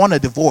and you want a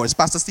divorce,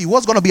 Pastor Steve,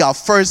 what's going to be our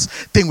first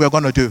thing we're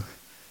going to do?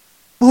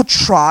 We'll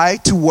try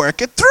to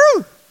work it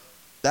through.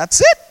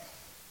 That's it.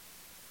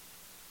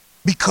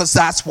 Because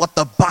that's what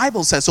the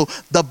Bible says. So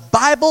the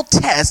Bible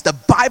test, the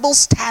Bible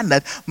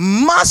standard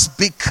must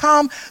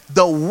become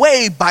the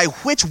way by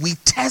which we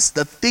test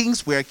the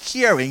things we're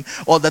hearing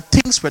or the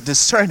things we're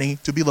discerning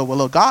to be the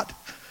will of God.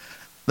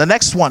 The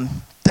next one,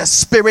 the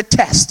Spirit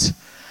test.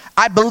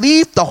 I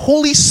believe the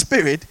Holy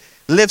Spirit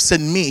lives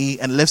in me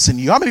and lives in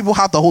you. How many people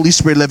have the Holy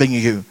Spirit living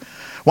in you?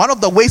 One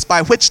of the ways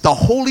by which the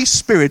Holy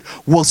Spirit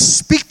will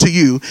speak to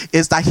you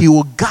is that he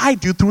will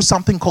guide you through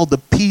something called the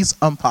peace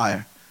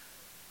umpire.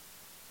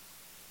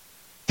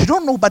 You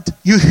don't know, but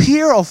you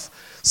hear of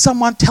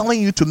someone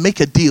telling you to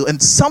make a deal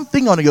and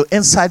something on your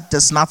inside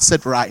does not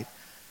sit right.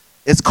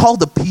 It's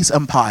called the peace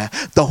umpire.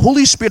 The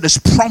Holy Spirit is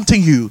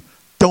prompting you,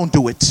 don't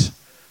do it.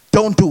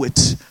 Don't do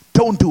it.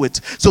 Don't do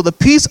it. So the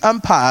peace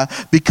umpire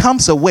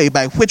becomes a way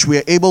by which we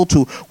are able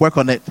to work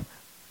on it.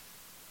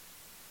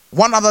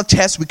 One other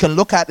test we can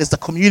look at is the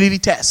community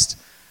test.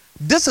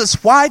 This is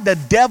why the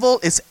devil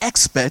is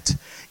expert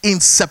in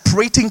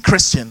separating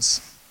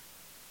Christians.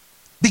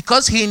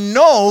 Because he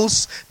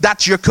knows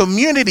that your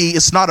community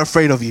is not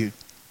afraid of you.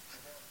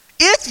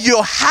 If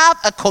you have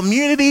a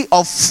community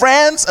of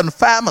friends and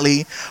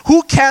family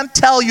who can't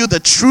tell you the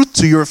truth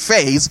to your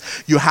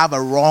face, you have a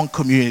wrong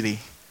community.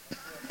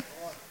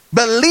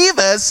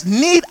 Believers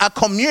need a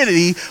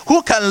community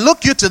who can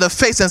look you to the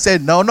face and say,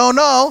 no, no,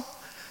 no,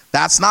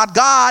 that's not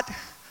God.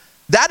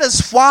 That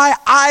is why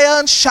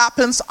iron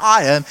sharpens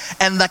iron,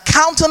 and the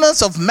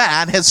countenance of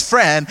man his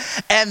friend,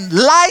 and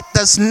light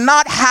does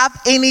not have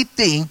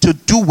anything to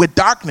do with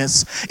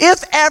darkness.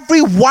 If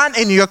everyone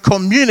in your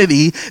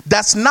community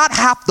does not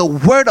have the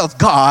word of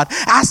God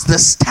as the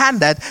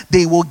standard,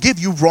 they will give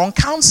you wrong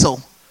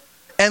counsel.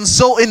 And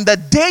so in the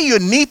day you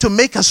need to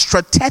make a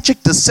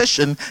strategic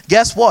decision,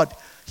 guess what?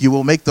 You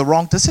will make the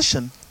wrong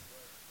decision.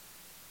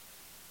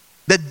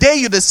 The day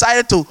you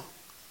decided to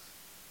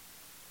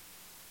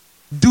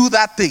do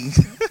that thing,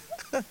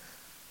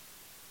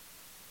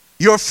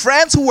 your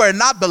friends who were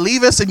not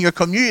believers in your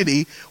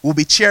community will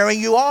be cheering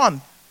you on.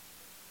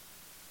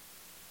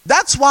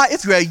 That's why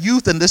if you're a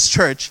youth in this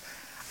church,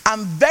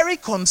 I'm very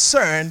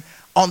concerned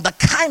on the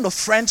kind of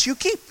friends you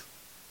keep.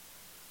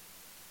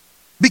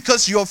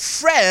 Because your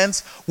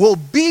friends will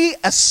be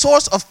a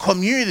source of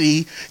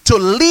community to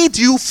lead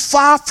you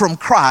far from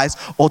Christ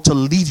or to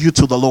lead you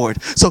to the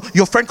Lord. So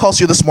your friend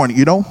calls you this morning,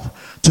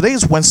 today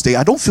is Wednesday,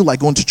 I don't feel like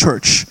going to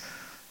church.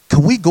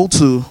 Can we go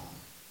to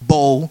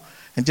bowl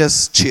and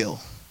just chill?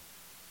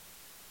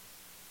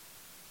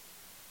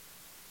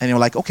 And you're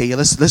like, okay,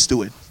 let's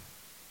do it.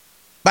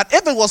 But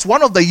if it was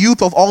one of the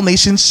youth of All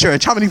Nations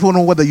Church, how many people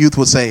know what the youth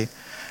would say?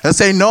 They'll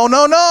say,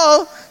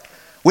 no.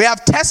 We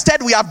have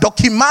tested, we have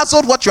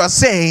documented what you are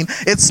saying.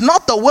 It's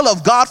not the will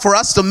of God for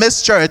us to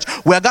miss church.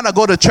 We're going to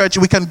go to church.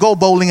 We can go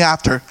bowling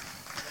after.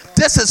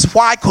 This is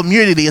why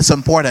community is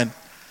important.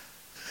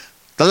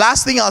 The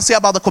last thing I'll say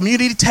about the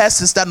community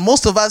test is that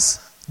most of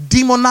us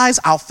demonize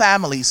our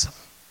families.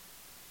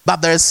 But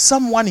there is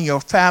someone in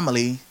your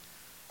family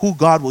who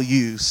God will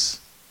use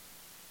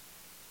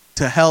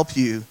to help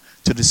you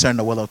to discern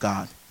the will of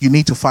God. You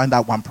need to find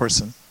that one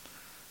person.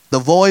 The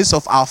voice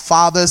of our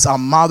fathers, our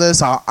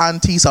mothers, our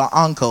aunties, our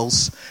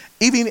uncles,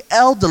 even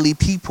elderly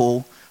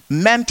people,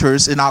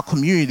 mentors in our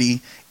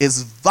community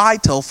is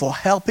vital for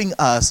helping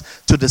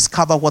us to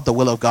discover what the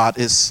will of God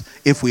is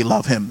if we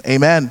love him.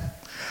 Amen.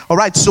 All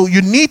right, so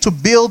you need to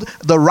build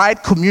the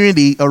right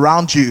community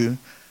around you.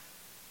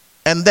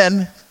 And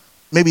then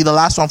maybe the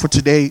last one for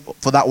today,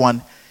 for that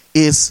one,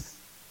 is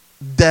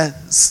the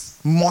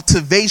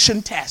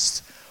motivation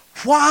test.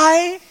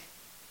 Why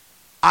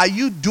are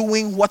you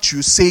doing what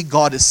you say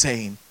God is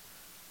saying?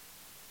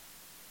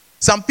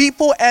 Some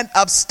people end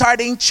up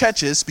starting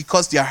churches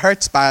because they are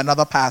hurt by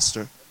another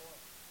pastor.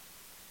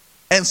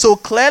 And so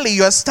clearly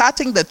you're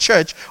starting the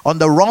church on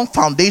the wrong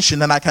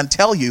foundation, and I can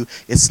tell you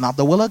it's not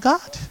the will of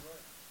God.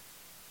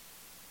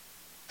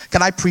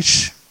 Can I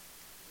preach?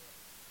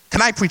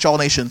 Can I preach, All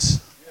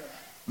Nations?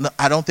 No,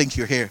 I don't think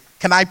you're here.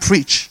 Can I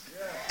preach?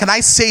 Can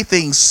I say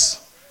things?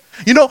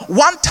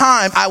 One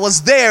time I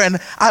was there and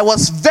I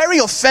was very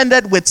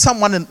offended with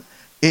someone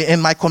in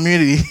my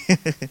community.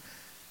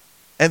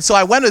 And so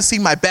I went to see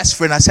my best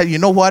friend. I said, you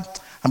know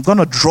what? I'm going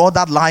to draw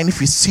that line. If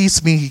he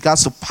sees me, he got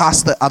to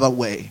pass the other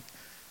way.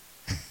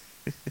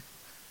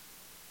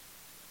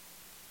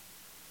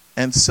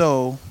 And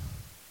so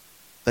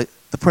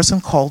the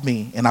person called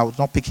me and I was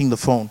not picking the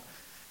phone.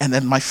 And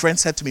then my friend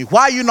said to me,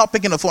 why are you not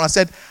picking the phone? I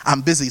said,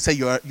 I'm busy. He said,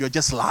 you're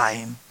just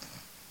lying.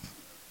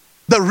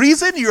 The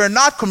reason you're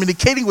not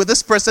communicating with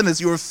this person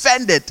is you're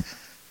offended.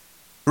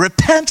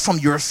 Repent from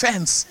your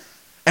offense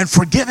and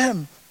forgive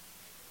him.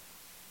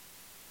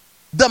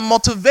 The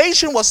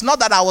motivation was not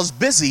that I was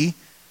busy.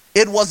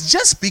 It was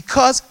just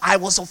because I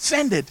was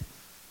offended.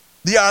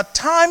 There are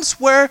times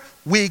where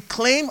we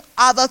claim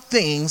other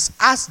things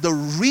as the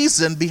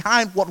reason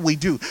behind what we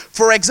do.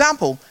 For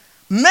example,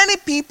 many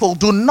people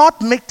do not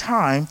make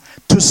time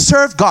to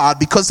serve God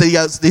because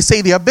they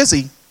say they are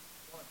busy.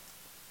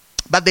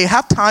 But they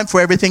have time for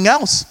everything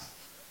else.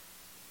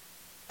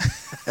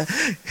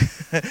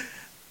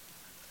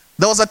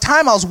 There was a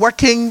time I was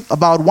working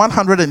about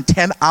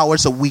 110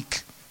 hours a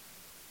week.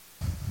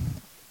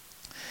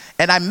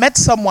 And I met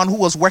someone who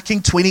was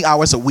working 20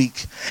 hours a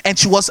week. And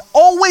she was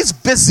always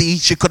busy.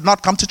 She could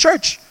not come to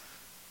church.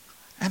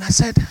 And I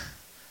said,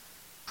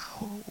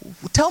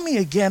 tell me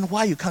again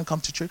why you can't come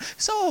to church.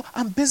 So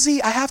I'm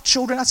busy. I have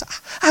children. I said,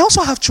 I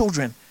also have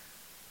children.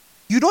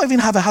 You don't even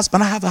have a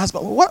husband. I have a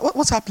husband.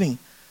 What's happening?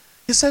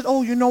 He said,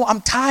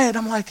 I'm tired.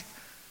 I'm like,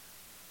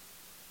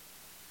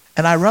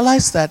 and I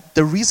realized that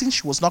the reason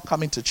she was not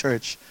coming to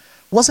church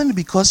wasn't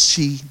because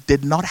she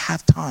did not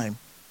have time.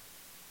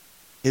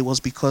 It was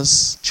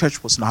because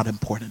church was not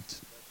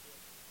important.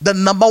 The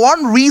number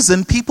one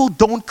reason people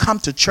don't come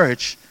to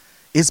church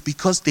is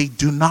because they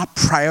do not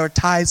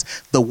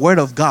prioritize the word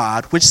of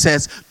God, which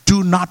says,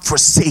 do not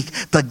forsake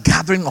the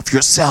gathering of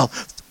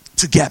yourself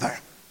together.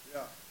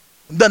 Yeah.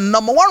 The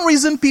number one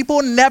reason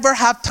people never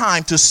have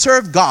time to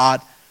serve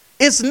God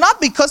is not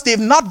because they've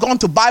not gone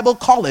to Bible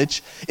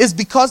college, it's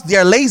because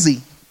they're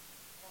lazy.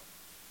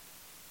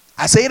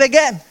 I say it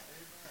again.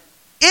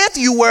 If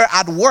you were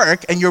at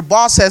work and your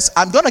boss says,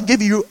 I'm going to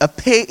give you a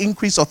pay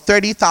increase of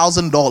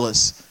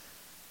 $30,000,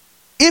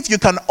 if you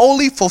can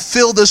only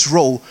fulfill this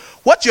role,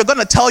 what you're going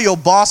to tell your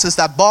boss is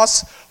that,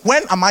 boss,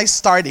 when am I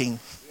starting?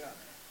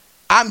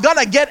 I'm going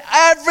to get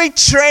every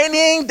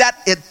training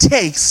that it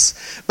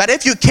takes. But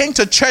if you came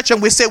to church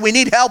and we say we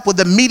need help with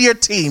the media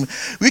team,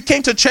 we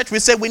came to church, we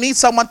say we need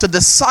someone to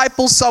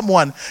disciple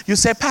someone. You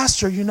say,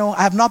 Pastor,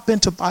 I have not been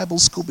to Bible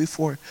school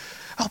before.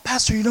 Oh,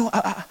 Pastor,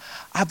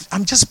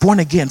 I'm just born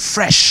again,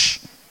 fresh.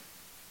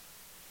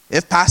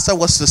 If Pastor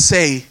was to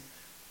say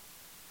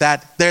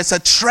that there's a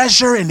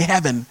treasure in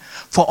heaven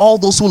for all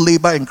those who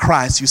labor in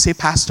Christ, you say,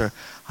 Pastor,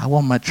 I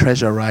want my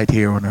treasure right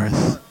here on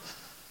earth.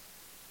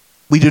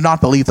 We do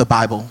not believe the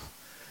Bible.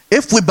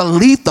 If we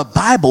believe the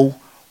Bible,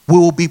 we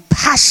will be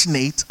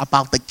passionate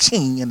about the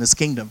King and his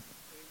kingdom.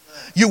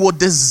 You will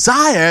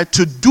desire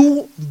to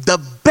do the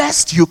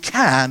best you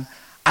can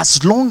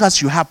as long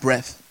as you have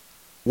breath.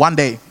 One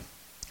day,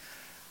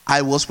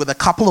 I was with a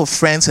couple of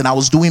friends and I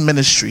was doing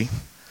ministry.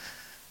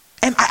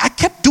 And I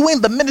kept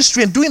doing the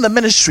ministry and doing the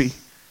ministry.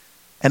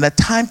 And a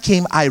time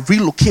came, I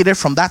relocated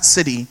from that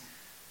city.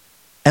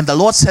 And the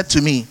Lord said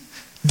to me,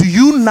 do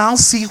you now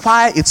see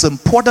why it's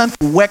important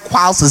to work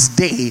whilst it's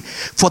day,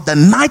 for the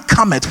night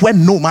cometh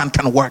when no man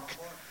can work?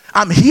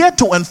 I'm here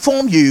to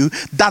inform you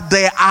that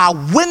there are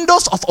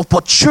windows of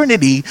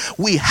opportunity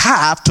we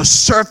have to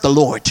serve the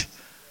Lord.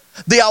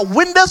 There are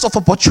windows of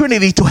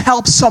opportunity to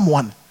help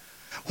someone.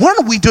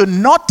 When we do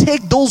not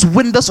take those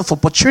windows of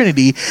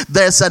opportunity,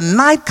 there's a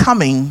night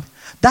coming,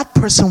 that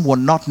person will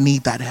not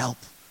need that help.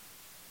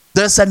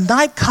 There's a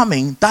night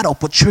coming, that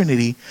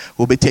opportunity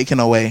will be taken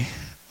away.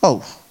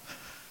 Oh.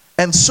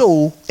 And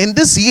so, in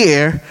this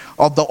year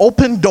of the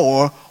open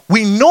door,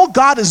 we know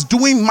God is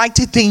doing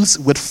mighty things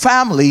with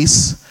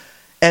families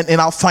and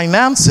in our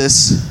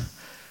finances.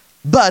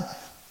 But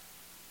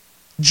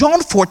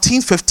John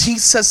 14:15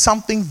 says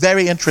something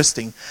very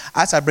interesting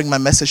as I bring my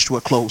message to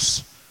a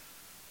close.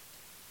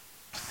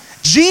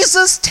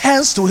 Jesus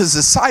turns to his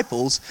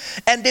disciples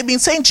and they've been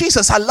saying,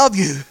 Jesus, I love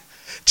you.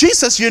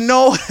 Jesus, you're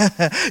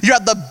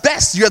the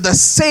best. You're the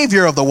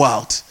Savior of the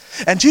world.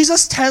 And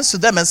Jesus turns to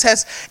them and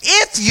says,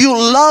 if you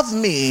love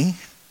me,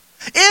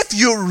 if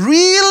you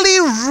really,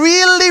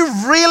 really,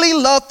 really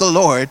love the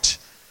Lord,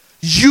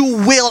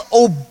 you will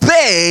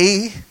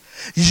obey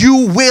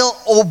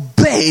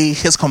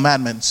his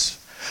commandments.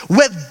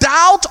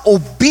 Without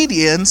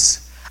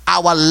obedience,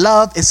 our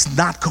love is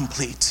not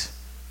complete.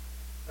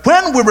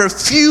 When we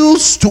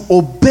refuse to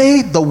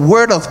obey the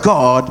word of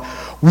God,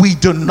 we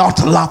do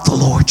not love the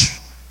Lord.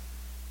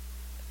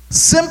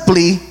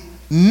 Simply,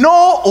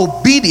 no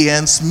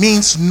obedience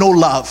means no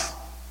love.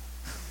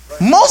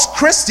 Most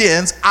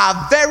Christians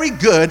are very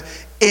good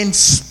in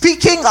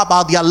speaking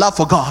about their love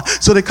for God.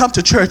 So they come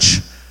to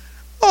church.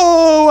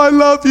 Oh, I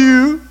love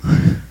you.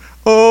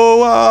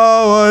 Oh,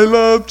 how I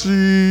love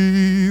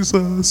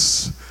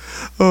Jesus.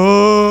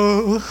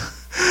 Oh,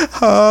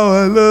 how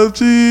I love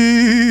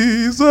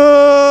Jesus.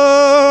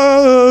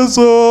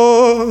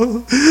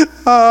 Oh,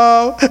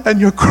 how. And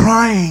you're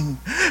crying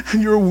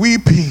and you're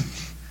weeping.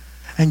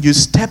 And you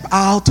step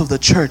out of the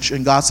church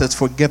and God says,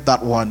 forget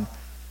that one.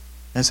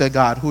 And say,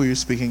 God, who are you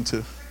speaking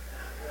to?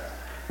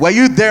 Were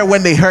you there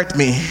when they hurt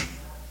me?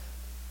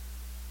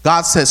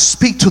 God says,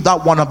 speak to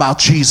that one about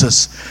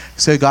Jesus.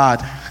 Say,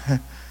 God,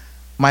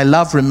 my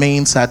love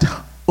remains at,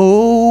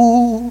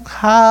 oh,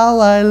 how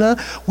I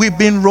love. We've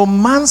been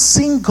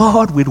romancing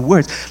God with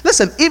words.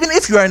 Listen, even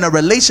if you're in a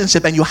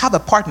relationship and you have a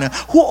partner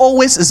who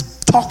always is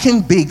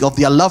talking big of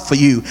their love for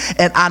you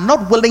and are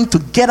not willing to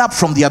get up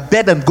from their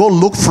bed and go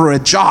look for a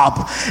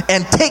job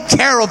and take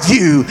care of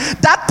you,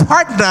 that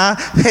partner,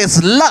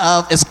 his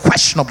love is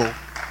questionable.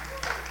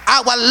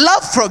 Our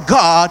love for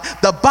God,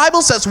 the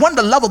Bible says, when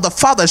the love of the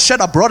Father is shed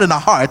abroad in our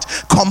heart,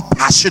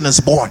 compassion is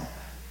born.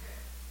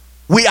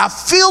 We are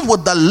filled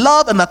with the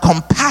love and the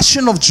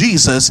compassion of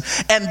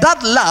Jesus, and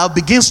that love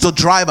begins to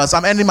drive us.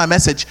 I'm ending my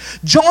message.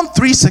 John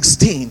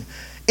 3:16.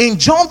 In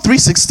John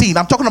 3:16,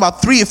 I'm talking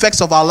about three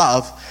effects of our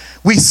love.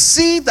 We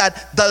see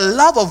that the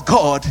love of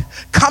God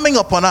coming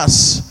upon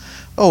us,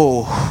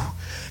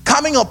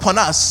 coming upon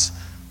us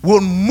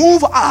will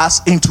move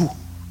us into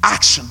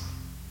action.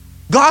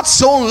 God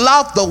so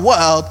loved the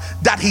world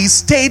that he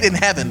stayed in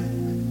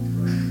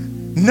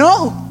heaven.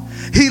 No.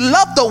 He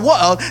loved the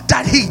world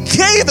that he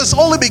gave his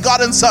only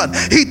begotten son.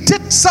 He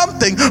did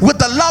something with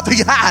the love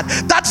he had,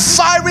 that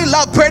fiery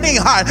love burning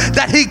heart,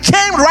 that he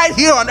came right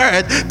here on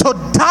earth to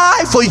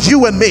die for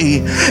you and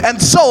me.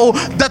 And so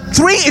the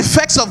three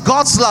effects of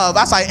God's love,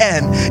 as I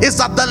end, is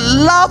that the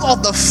love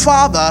of the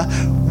Father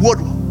would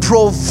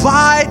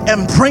provide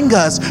and bring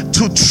us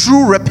to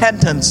true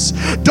repentance.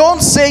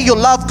 Don't say you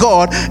love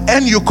God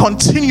and you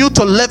continue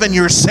to live in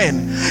your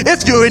sin.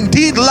 If you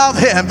indeed love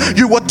him,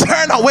 you will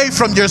turn away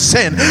from your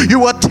sin. You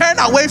will turn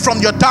away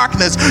from your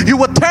darkness. You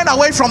will turn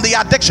away from the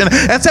addiction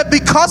and say,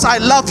 because I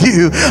love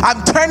you,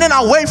 I'm turning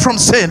away from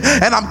sin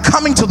and I'm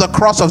coming to the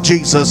cross of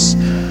Jesus.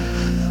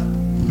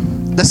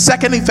 The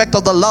second effect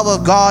of the love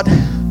of God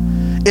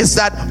is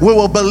that we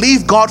will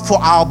believe God for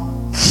our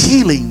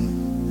healing.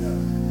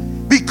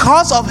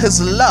 Because of his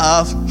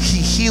love, he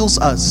heals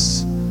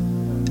us.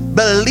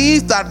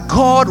 Believe that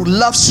God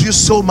loves you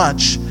so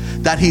much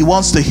that he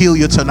wants to heal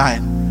you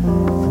tonight.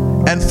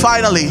 And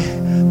finally,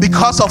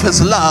 because of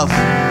his love,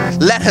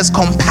 let his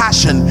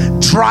compassion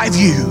drive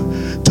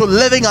you to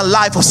living a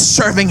life of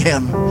serving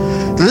him.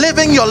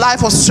 Living your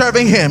life of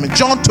serving him.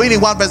 John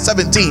 21 verse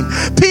 17.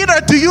 Peter,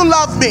 do you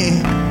love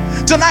me?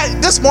 Tonight,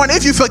 this morning,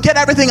 if you forget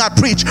everything I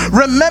preach,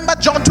 remember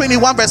John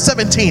 21 verse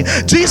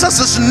 17. Jesus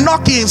is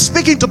knocking,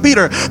 speaking to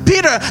Peter.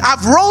 Peter,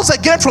 I've rose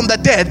again from the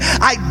dead.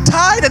 I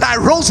died and I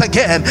rose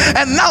again.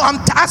 And now I'm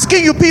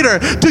asking you, Peter,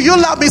 do you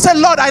love me? He said,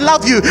 Lord, I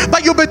love you.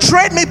 But you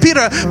betrayed me,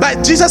 Peter.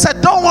 But Jesus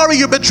said, don't worry,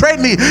 you betrayed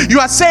me. You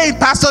are saying,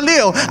 Pastor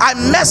Leo, I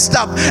messed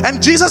up.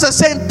 And Jesus is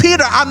saying,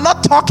 Peter, I'm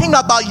not talking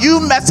about you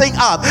messing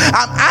up.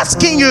 I'm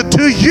asking you,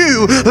 do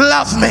you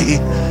love me?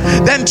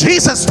 Then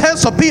Jesus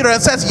turns to Peter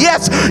and says,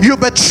 yes, you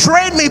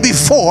betrayed me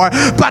before,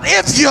 but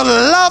if you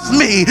love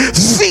me,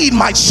 feed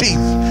my sheep.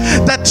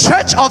 The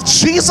church of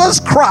Jesus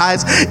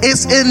Christ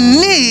is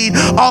in need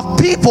of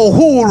people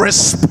who will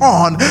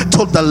respond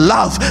to the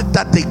love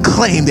that they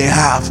claim they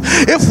have.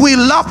 If we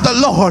love the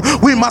Lord,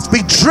 we must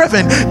be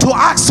driven to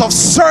acts of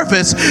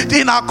service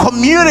in our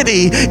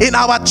community, in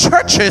our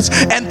churches,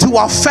 and to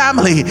our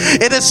family.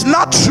 It is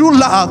not true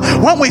love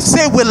when we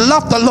say we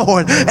love the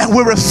Lord and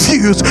we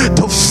refuse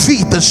to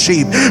feed the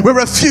sheep. We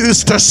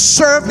refuse to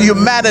serve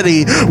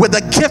humanity with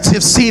the gifts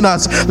He's seen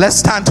us. Let's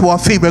stand to our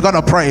feet. We're going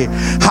to pray.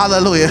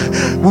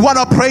 Hallelujah. We want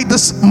to pray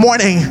this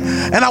morning,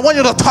 and I want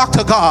you to talk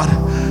to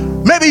God.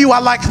 Maybe you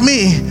are like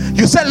me.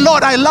 You said,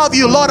 Lord, I love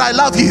you. Lord, I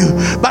love you.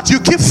 But you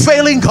keep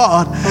failing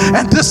God.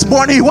 And this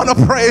morning you want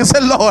to pray and say,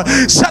 Lord,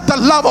 set the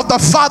love of the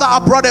Father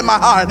abroad in my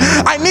heart.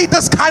 I need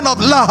this kind of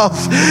love,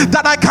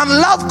 that I can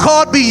love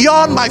God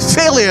beyond my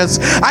failures.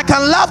 I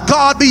can love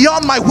God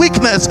beyond my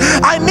weakness.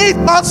 I need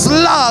God's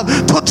love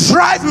to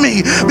drive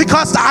me,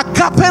 because the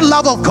agape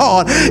love of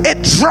God,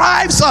 it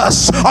drives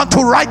us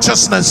unto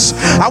righteousness.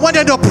 I want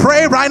you to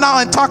pray right now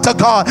and talk to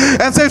God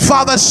and say,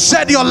 Father,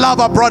 shed your love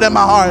abroad in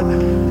my heart.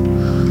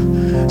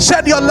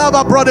 Shed your love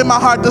abroad in my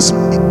heart this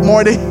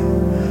morning.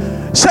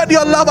 Shed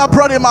your love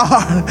abroad in my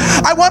heart.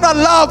 I want to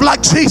love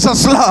like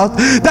Jesus loved,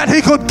 that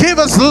he could give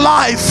us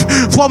life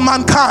for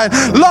mankind.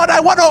 Lord,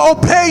 I want to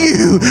obey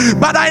you,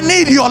 but I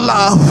need your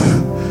love.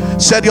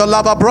 Shed your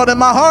love abroad in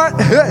my heart.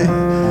 Hey.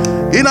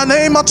 In the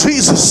name of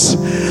Jesus,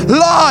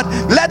 Lord,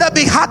 let there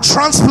be heart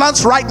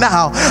transplants right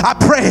now. I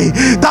pray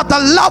that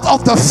the love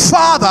of the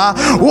Father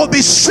will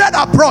be shed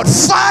abroad.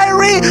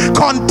 Fiery,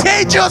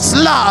 contagious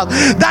love,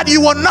 that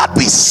you will not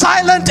be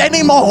silent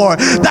anymore,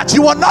 that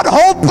you will not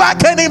hold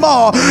back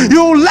anymore.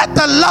 You will let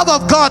the love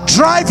of God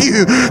drive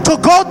you to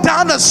go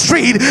down the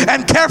street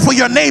and care for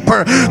your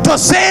neighbor. To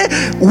say,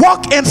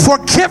 walk in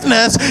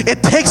forgiveness,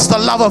 it takes the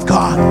love of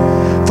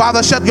God.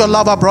 Father, shed your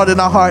love abroad in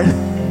our heart.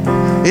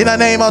 In the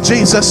name of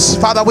Jesus,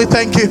 Father, we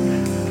thank you.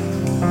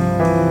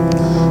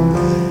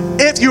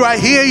 If you are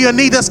here, you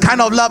need this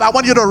kind of love, I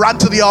want you to run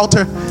to the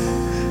altar.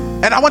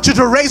 And I want you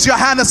to raise your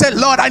hand and say,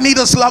 Lord, I need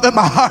this love in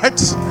my heart.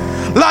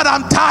 Lord,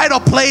 I'm tired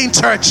of playing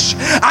church.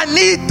 I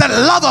need the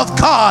love of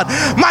God.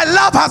 My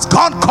love has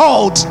gone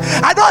cold.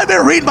 I don't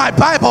even read my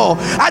Bible.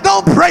 I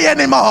don't pray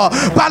anymore.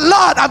 But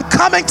Lord, I'm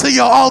coming to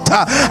your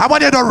altar. I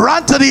want you to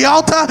run to the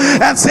altar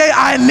and say,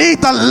 I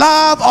need the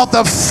love of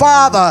the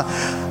Father.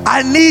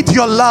 I need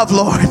your love,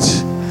 Lord.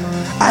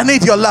 I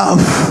need your love.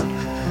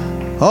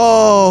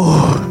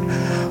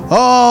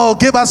 Oh,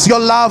 give us your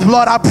love,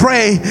 Lord. I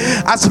pray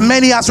as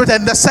many as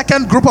written. The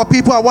second group of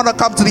people I want to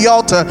come to the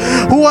altar,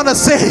 who want to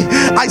say,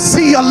 I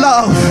see your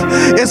love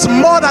is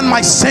more than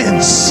my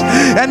sins,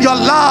 and your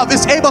love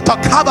is able to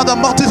cover the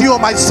multitude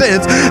of my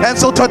sins. And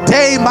so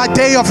today, my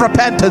day of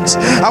repentance,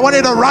 I want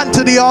you to run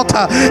to the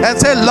altar and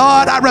say,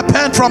 Lord, I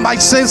repent from my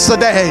sins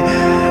today.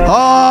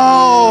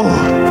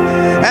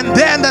 And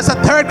then there's a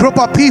third group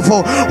of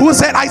people who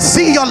said, I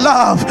see your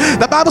love.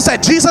 The Bible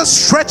said Jesus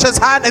stretched his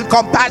hand in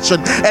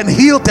compassion and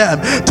healed them.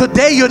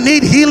 Today you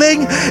need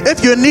healing.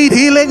 If you need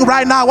healing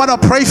right now, I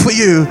want to pray for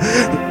you.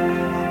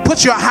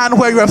 Put your hand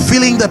where you're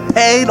feeling the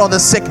pain or the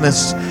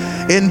sickness.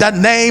 In the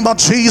name of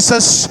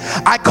Jesus,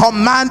 I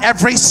command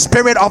every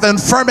spirit of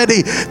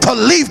infirmity to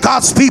leave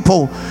God's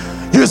people.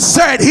 You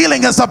said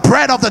healing is the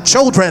bread of the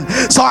children.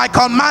 So I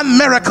command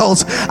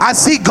miracles. I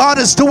see God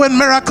is doing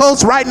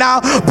miracles right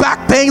now.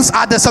 Back pains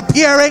are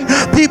disappearing.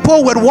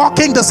 People with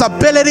walking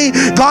disability,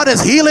 God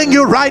is healing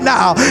you right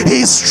now.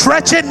 He's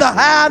stretching the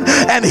hand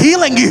and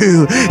healing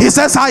you. He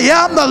says, I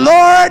am the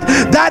Lord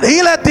that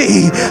healeth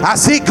thee. I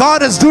see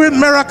God is doing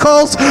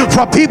miracles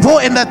for people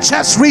in the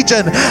chest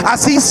region. I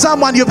see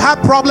someone, you've had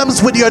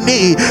problems with your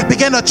knee.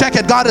 Begin to check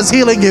it. God is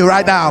healing you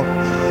right now.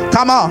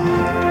 Come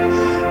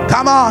on.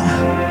 Come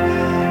on.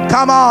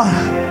 Come on.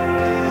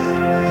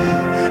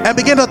 And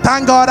begin to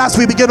thank God as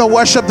we begin to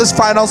worship this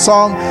final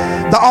song.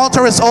 The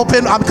altar is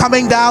open. I'm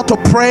coming down to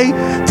pray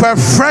for a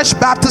fresh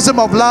baptism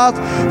of love,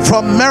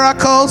 from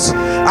miracles.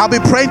 I'll be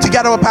praying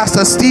together with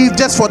Pastor Steve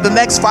just for the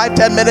next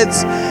 5-10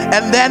 minutes.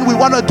 And then we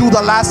want to do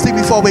the last thing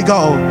before we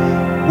go.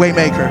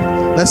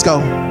 Waymaker. Let's go.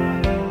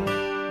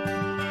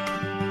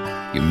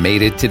 You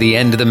made it to the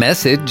end of the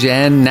message,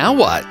 and now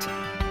what?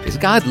 Is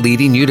God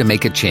leading you to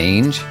make a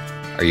change?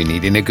 Are you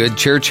needing a good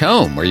church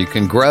home where you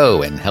can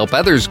grow and help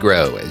others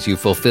grow as you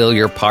fulfill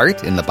your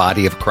part in the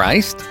body of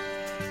Christ?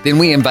 Then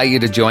we invite you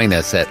to join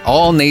us at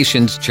All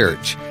Nations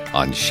Church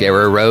on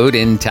Sharer Road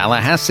in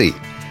Tallahassee,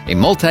 a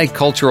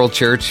multicultural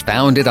church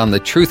founded on the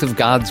truth of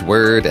God's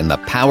Word and the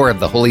power of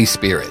the Holy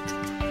Spirit.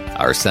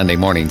 Our Sunday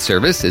morning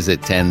service is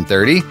at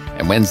 10:30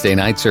 and Wednesday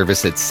night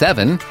service at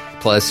 7,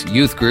 plus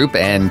youth group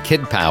and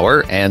kid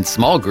power and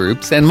small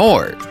groups and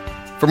more.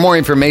 For more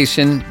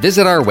information,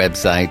 visit our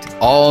website,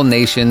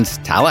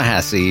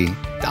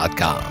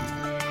 allnationstallahassee.com.